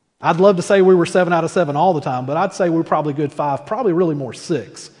 I'd love to say we were 7 out of 7 all the time, but I'd say we were probably good 5, probably really more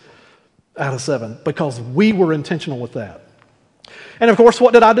 6 out of 7, because we were intentional with that. And of course,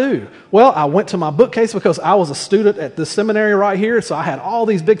 what did I do? Well, I went to my bookcase because I was a student at the seminary right here, so I had all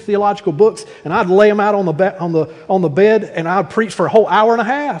these big theological books, and I'd lay them out on the bed, and I'd preach for a whole hour and a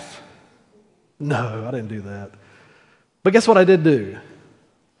half. No, I didn't do that. But guess what I did do?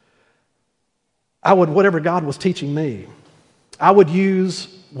 I would, whatever God was teaching me, I would use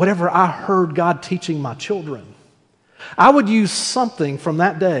whatever I heard God teaching my children. I would use something from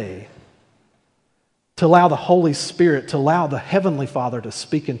that day to allow the Holy Spirit, to allow the Heavenly Father to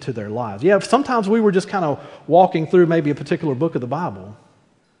speak into their lives. Yeah, sometimes we were just kind of walking through maybe a particular book of the Bible.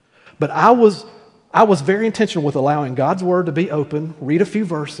 But I was very intentional with allowing God's Word to be open, read a few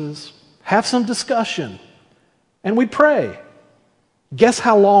verses, have some discussion, and we'd pray. Guess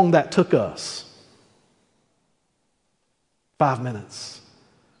how long that took us? 5 minutes.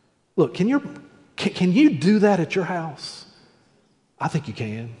 Look, can you do that at your house? I think you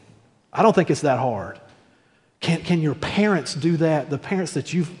can. I don't think it's that hard. Can your parents do that? The parents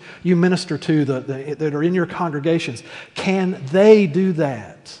that you minister to, that are in your congregations, can they do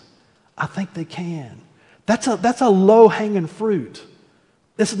that? I think they can. That's a low-hanging fruit.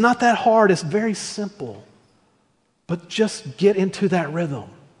 It's not that hard. It's very simple. But just get into that rhythm.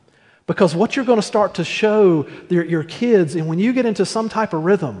 Because what you're going to start to show your kids, and when you get into some type of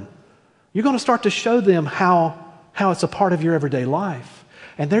rhythm, You're going to start to show them how it's a part of your everyday life.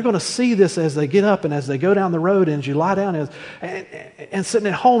 And they're going to see this as they get up and as they go down the road and as you lie down and sitting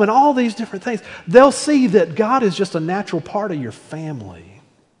at home and all these different things. They'll see that God is just a natural part of your family.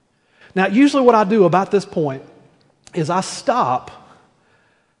 Now, usually what I do about this point is I stop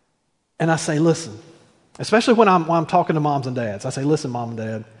and I say, listen, especially when I'm talking to moms and dads. I say, listen, mom and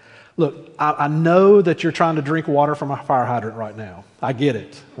dad, look, I know that you're trying to drink water from a fire hydrant right now. I get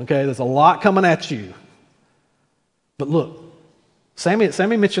it. Okay, there's a lot coming at you. But look,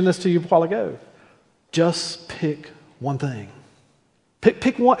 Sammy mentioned this to you a while ago. Just pick one thing.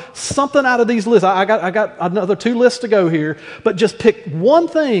 Pick one, something out of these lists. I got another 2 lists to go here, but just pick one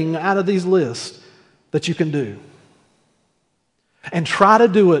thing out of these lists that you can do. And try to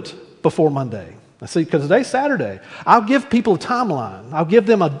do it before Monday. See, because today's Saturday. I'll give people a timeline. I'll give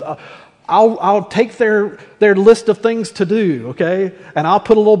them I'll take their list of things to do, okay? And I'll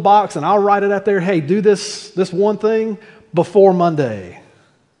put a little box and I'll write it out there, hey, do this one thing before Monday.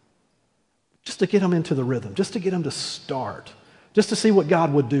 Just to get them into the rhythm, just to get them to start, just to see what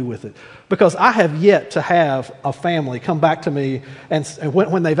God would do with it. Because I have yet to have a family come back to me and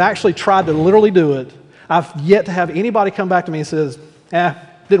when they've actually tried to literally do it, I've yet to have anybody come back to me and says,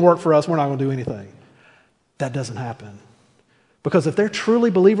 didn't work for us, we're not going to do anything. That doesn't happen. Because if they're truly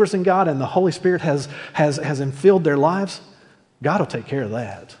believers in God and the Holy Spirit has infilled their lives, God will take care of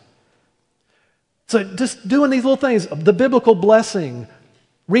that. So just doing these little things, the biblical blessing,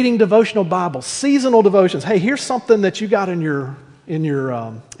 reading devotional Bibles, seasonal devotions. Hey, here's something that you got in your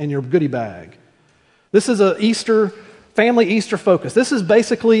goodie bag. This is a family Easter focus. This is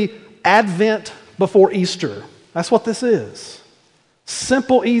basically Advent before Easter. That's what this is.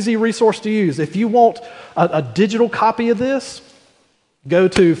 Simple, easy resource to use. If you want a digital copy of this, go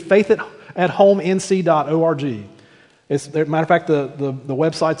to faithathomenc.org. Matter of fact, the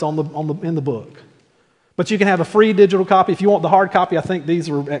website's in the book. But you can have a free digital copy. If you want the hard copy, I think these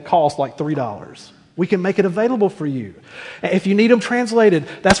are at cost like $3. We can make it available for you. If you need them translated,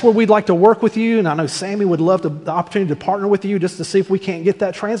 that's where we'd like to work with you. And I know Sammy would love the opportunity to partner with you just to see if we can't get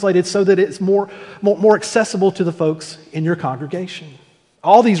that translated so that it's more accessible to the folks in your congregation.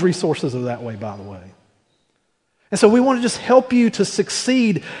 All these resources are that way, by the way. And so we want to just help you to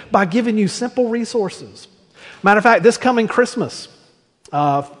succeed by giving you simple resources. Matter of fact, this coming Christmas,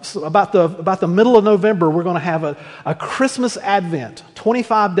 about the middle of November, we're going to have a Christmas Advent,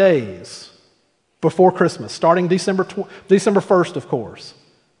 25 days before Christmas, starting December 1st, of course.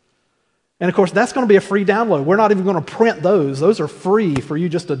 And of course, that's going to be a free download. We're not even going to print those. Those are free for you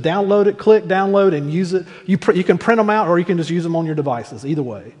just to download it, click download, and use it. You can print them out or you can just use them on your devices. Either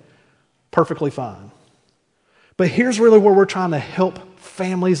way, perfectly fine. But here's really where we're trying to help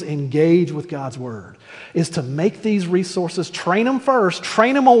families engage with God's Word, is to make these resources, train them first,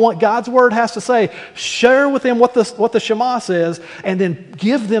 train them on what God's Word has to say, share with them what the Shema says, and then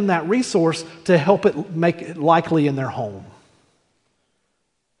give them that resource to help it make it likely in their home.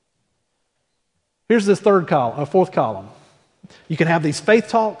 Here's this fourth column. You can have these faith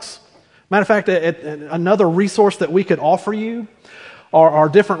talks. Matter of fact, another resource that we could offer you are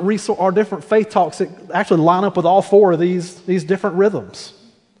different faith talks that actually line up with all 4 of these different rhythms.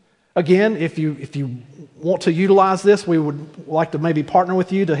 Again, if you want to utilize this, we would like to maybe partner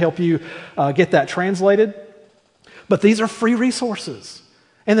with you to help you get that translated. But these are free resources.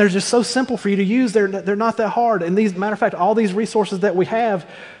 And they're just so simple for you to use. They're not that hard. And matter of fact, all these resources that we have,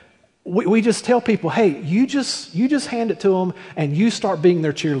 we just tell people, hey, you just hand it to them and you start being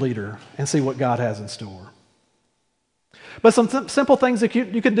their cheerleader and see what God has in store. But some simple things that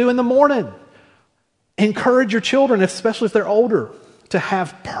you can do in the morning. Encourage your children, especially if they're older, to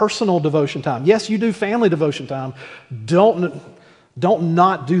have personal devotion time. Yes, you do family devotion time. Don't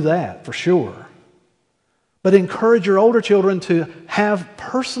not do that, for sure. But encourage your older children to have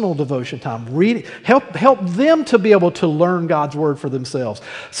personal devotion time. Help them to be able to learn God's Word for themselves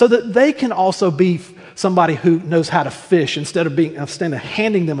so that they can also be somebody who knows how to fish instead of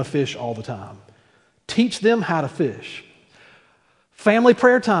handing them a fish all the time. Teach them how to fish. Family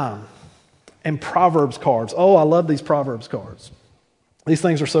prayer time and Proverbs cards. Oh, I love these Proverbs cards. These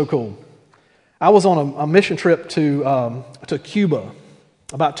things are so cool. I was on a mission trip to Cuba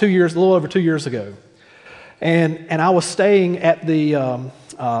about a little over 2 years ago. And I was staying at the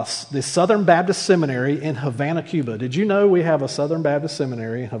Southern Baptist Seminary in Havana, Cuba. Did you know we have a Southern Baptist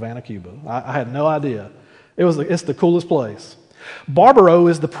Seminary in Havana, Cuba? I had no idea. It's the coolest place. Barbaro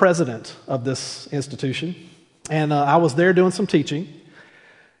is the president of this institution. And I was there doing some teaching.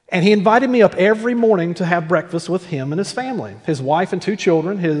 And he invited me up every morning to have breakfast with him and his family. His wife and 2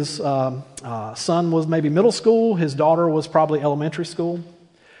 children. His son was maybe middle school. His daughter was probably elementary school.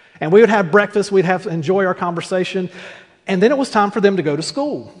 And we would have breakfast, we'd have to enjoy our conversation, and then it was time for them to go to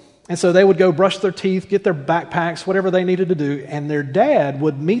school. And so they would go brush their teeth, get their backpacks, whatever they needed to do, and their dad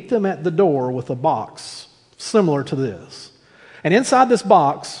would meet them at the door with a box similar to this. And inside this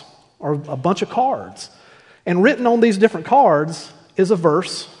box are a bunch of cards. And written on these different cards is a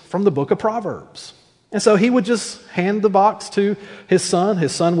verse from the book of Proverbs. And so he would just hand the box to his son.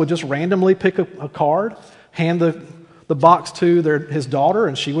 His son would just randomly pick a card, hand the box to his daughter,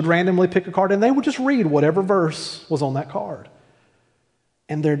 and she would randomly pick a card, and they would just read whatever verse was on that card.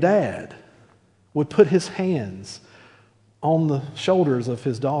 And their dad would put his hands on the shoulders of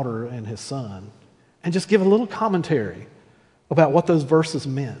his daughter and his son and just give a little commentary about what those verses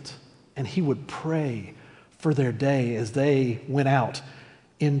meant. And he would pray for their day as they went out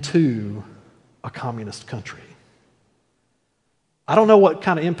into a communist country. I don't know what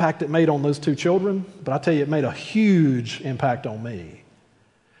kind of impact it made on those two children, but I tell you, it made a huge impact on me.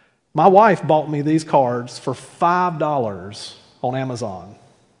 My wife bought me these cards for $5 on Amazon.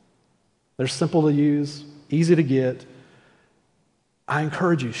 They're simple to use, easy to get. I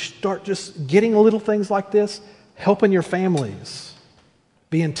encourage you, start just getting little things like this, helping your families.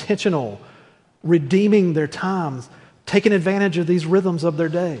 Be intentional, redeeming their times, taking advantage of these rhythms of their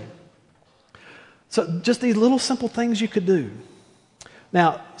day. So just these little simple things you could do.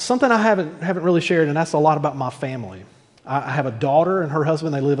 Now, something I haven't really shared, and that's a lot about my family. I have a daughter and her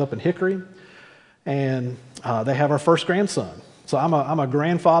husband. They live up in Hickory, and they have our first grandson. So I'm a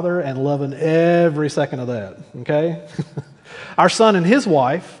grandfather and loving every second of that, okay? Our son and his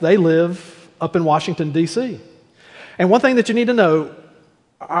wife, they live up in Washington, D.C. And one thing that you need to know,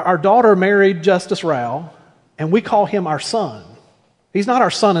 our daughter married Justice Rao, and we call him our son. He's not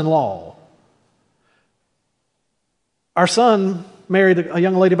our son-in-law. Our son married a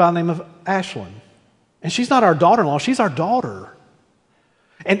young lady by the name of Ashlyn. And she's not our daughter-in-law, she's our daughter.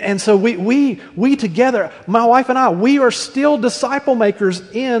 And so we together, my wife and I, we are still disciple makers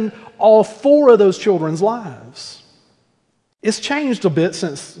in all four of those children's lives. It's changed a bit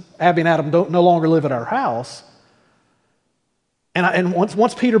since Abby and Adam no longer live at our house. And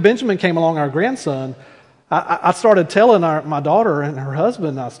once Peter Benjamin came along, our grandson, I started telling my daughter and her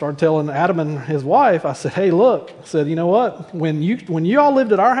husband, I started telling Adam and his wife, I said, hey, look, I said, you know what? When you all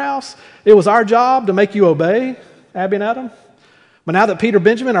lived at our house, it was our job to make you obey, Abby and Adam. But now that Peter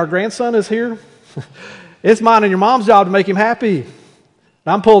Benjamin, our grandson, is here, it's mine and your mom's job to make him happy.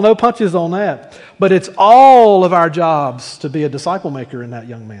 I'm pulling no punches on that. But it's all of our jobs to be a disciple maker in that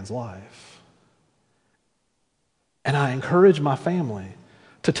young man's life. And I encourage my family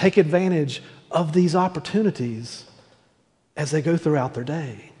to take advantage of these opportunities as they go throughout their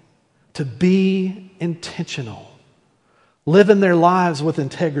day, to be intentional, living their lives with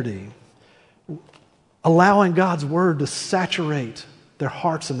integrity, allowing God's word to saturate their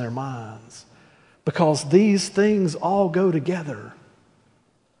hearts and their minds, because these things all go together.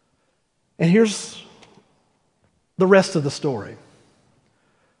 And here's the rest of the story.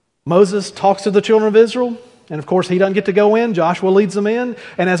 Moses talks to the children of Israel. And of course, he doesn't get to go in. Joshua leads them in.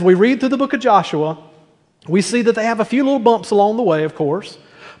 And as we read through the book of Joshua, we see that they have a few little bumps along the way, of course.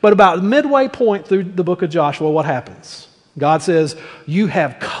 But about midway point through the book of Joshua, what happens? God says, you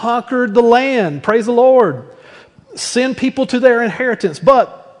have conquered the land. Praise the Lord. Send people to their inheritance.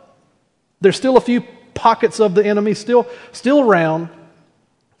 But there's still a few pockets of the enemy still around.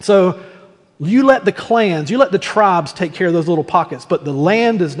 So you let the clans, you let the tribes take care of those little pockets, but the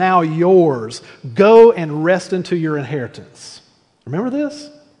land is now yours. Go and rest into your inheritance. Remember this?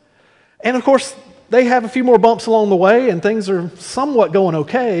 And of course, they have a few more bumps along the way, and things are somewhat going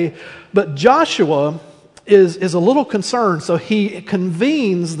okay, but Joshua is a little concerned, so he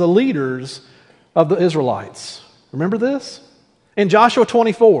convenes the leaders of the Israelites. Remember this? In Joshua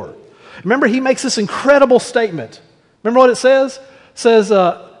 24, remember he makes this incredible statement. Remember what it says? It says,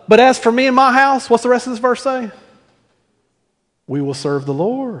 but as for me and my house, what's the rest of this verse say? We will serve the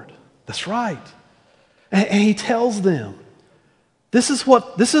Lord. That's right. And he tells them, this is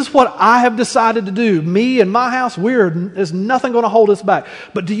what I have decided to do. Me and my house, there's nothing going to hold us back.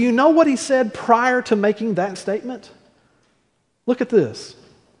 But do you know what he said prior to making that statement? Look at this.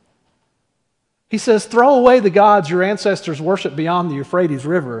 He says, throw away the gods your ancestors worshiped beyond the Euphrates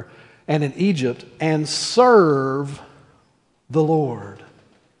River and in Egypt and serve the Lord.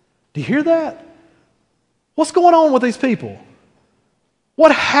 Do you hear that? What's going on with these people?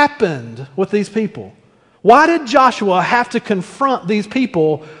 What happened with these people? Why did Joshua have to confront these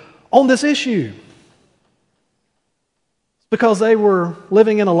people on this issue? It's because they were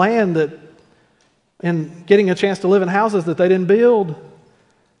living in a land and getting a chance to live in houses that they didn't build.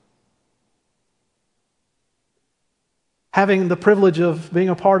 having the privilege of being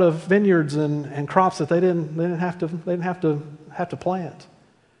a part of vineyards and crops that they didn't have to plant.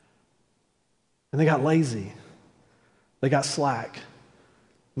 And they got lazy. They got slack.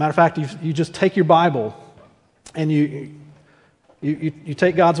 Matter of fact, you just take your Bible and you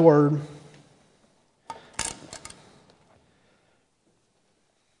take God's Word.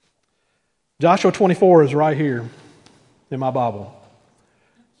 Joshua 24 is right here in my Bible.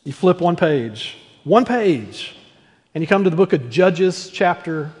 You flip one page, and you come to the book of Judges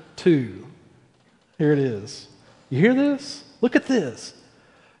chapter 2. Here it is. You hear this? Look at this.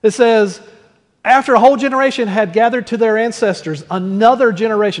 It says, after a whole generation had gathered to their ancestors, another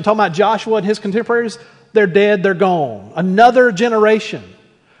generation, talking about Joshua and his contemporaries, they're dead, they're gone. Another generation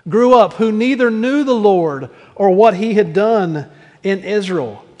grew up who neither knew the Lord or what he had done in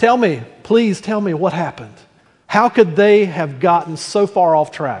Israel. Please tell me what happened. How could they have gotten so far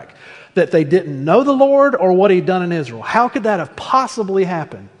off track that they didn't know the Lord or what he'd done in Israel? How could that have possibly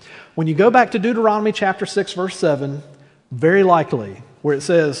happened? When you go back to Deuteronomy chapter 6, verse 7, very likely, where it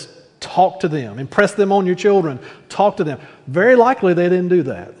says, talk to them, impress them on your children, talk to them. Very likely they didn't do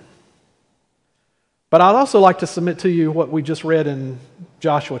that. But I'd also like to submit to you what we just read in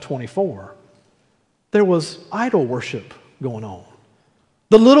Joshua 24. There was idol worship going on.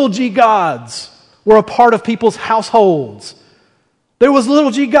 The little g gods were a part of people's households. There was little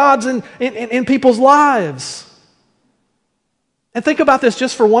g gods in people's lives. And think about this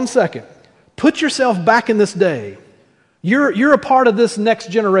just for 1 second. Put yourself back in this day. You're a part of this next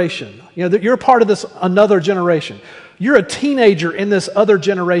generation. You're a part of this another generation. You're a teenager in this other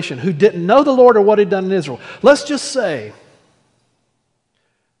generation who didn't know the Lord or what he'd done in Israel. Let's just say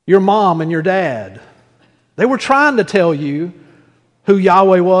your mom and your dad, they were trying to tell you who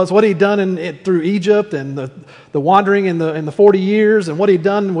Yahweh was, what he'd done through Egypt and the wandering in the 40 years and what he'd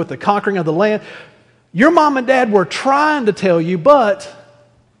done with the conquering of the land. Your mom and dad were trying to tell you, but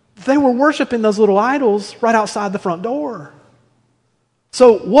they were worshiping those little idols right outside the front door.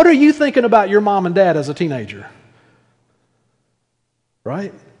 So what are you thinking about your mom and dad as a teenager?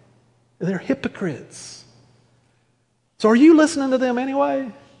 Right? They're hypocrites. So are you listening to them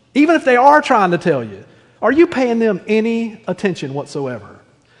anyway? Even if they are trying to tell you, are you paying them any attention whatsoever?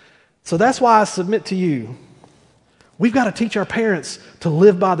 So that's why I submit to you, we've got to teach our parents to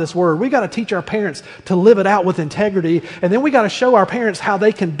live by this word. We've got to teach our parents to live it out with integrity. And then we got to show our parents how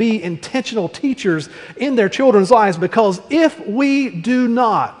they can be intentional teachers in their children's lives. Because if we do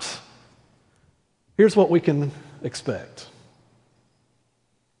not, here's what we can expect.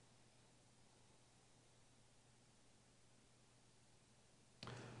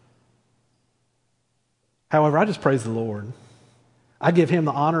 However, I just praise the Lord. I give him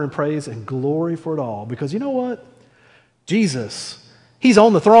the honor and praise and glory for it all. Because you know what? Jesus, he's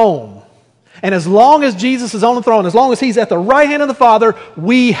on the throne. And as long as Jesus is on the throne, as long as he's at the right hand of the Father,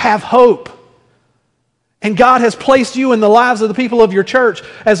 we have hope. And God has placed you in the lives of the people of your church.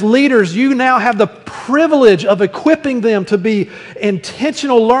 As leaders, you now have the privilege of equipping them to be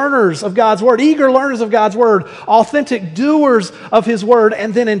intentional learners of God's Word, eager learners of God's Word, authentic doers of His Word,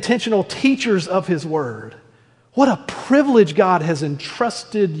 and then intentional teachers of His Word. What a privilege God has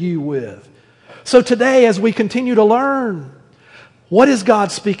entrusted you with. So today, as we continue to learn, what is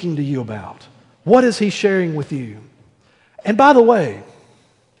God speaking to you about? What is He sharing with you? And by the way,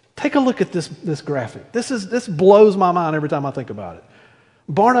 take a look at this graphic. This blows my mind every time I think about it.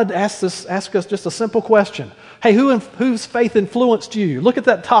 Barna asked us just a simple question. Hey, whose faith influenced you? Look at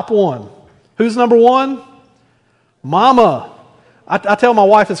that top one. Who's number one? Mama. I tell my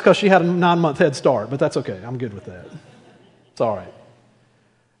wife it's because she had a 9-month head start, but that's okay. I'm good with that. It's all right.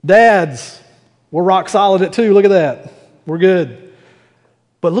 Dads, we're rock solid at 2. Look at that. We're good.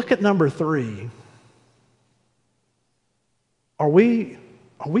 But look at number 3. Are we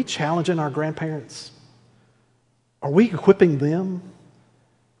challenging our grandparents? Are we equipping them?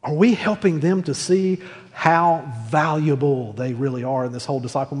 Are we helping them to see how valuable they really are in this whole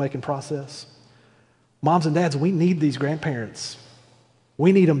disciple-making process? Moms and dads, we need these grandparents.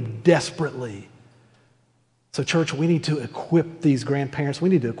 We need them desperately. So church, we need to equip these grandparents. We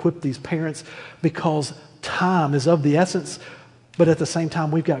need to equip these parents because time is of the essence, but at the same time,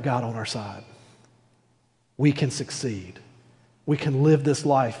 we've got God on our side. We can succeed. We can live this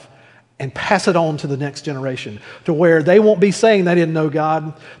life and pass it on to the next generation to where they won't be saying they didn't know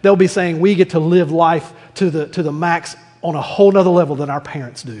God. They'll be saying we get to live life to the max on a whole nother level than our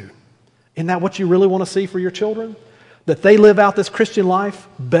parents do. Isn't that what you really want to see for your children? That they live out this Christian life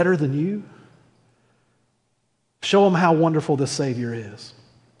better than you? Show them how wonderful this Savior is.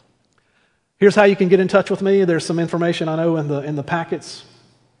 Here's how you can get in touch with me. There's some information I know in the packets.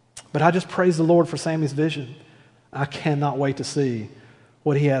 But I just praise the Lord for Sammy's vision. I cannot wait to see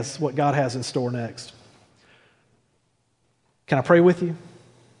what God has in store next. Can I pray with you?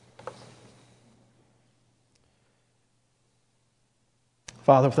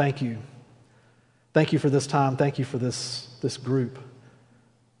 Father, thank you. Thank you for this time. Thank you for this group.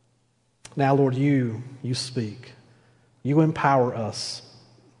 Now, Lord, you speak. You empower us,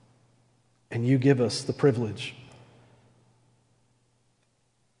 and you give us the privilege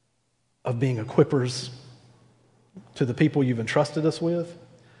of being equippers to the people you've entrusted us with.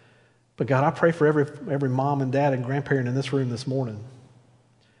 But God, I pray for every mom and dad and grandparent in this room this morning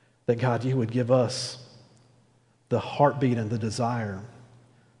that, God, you would give us the heartbeat and the desire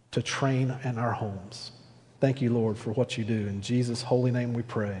to train in our homes. Thank you, Lord, for what you do. In Jesus' holy name we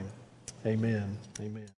pray. Amen. Amen.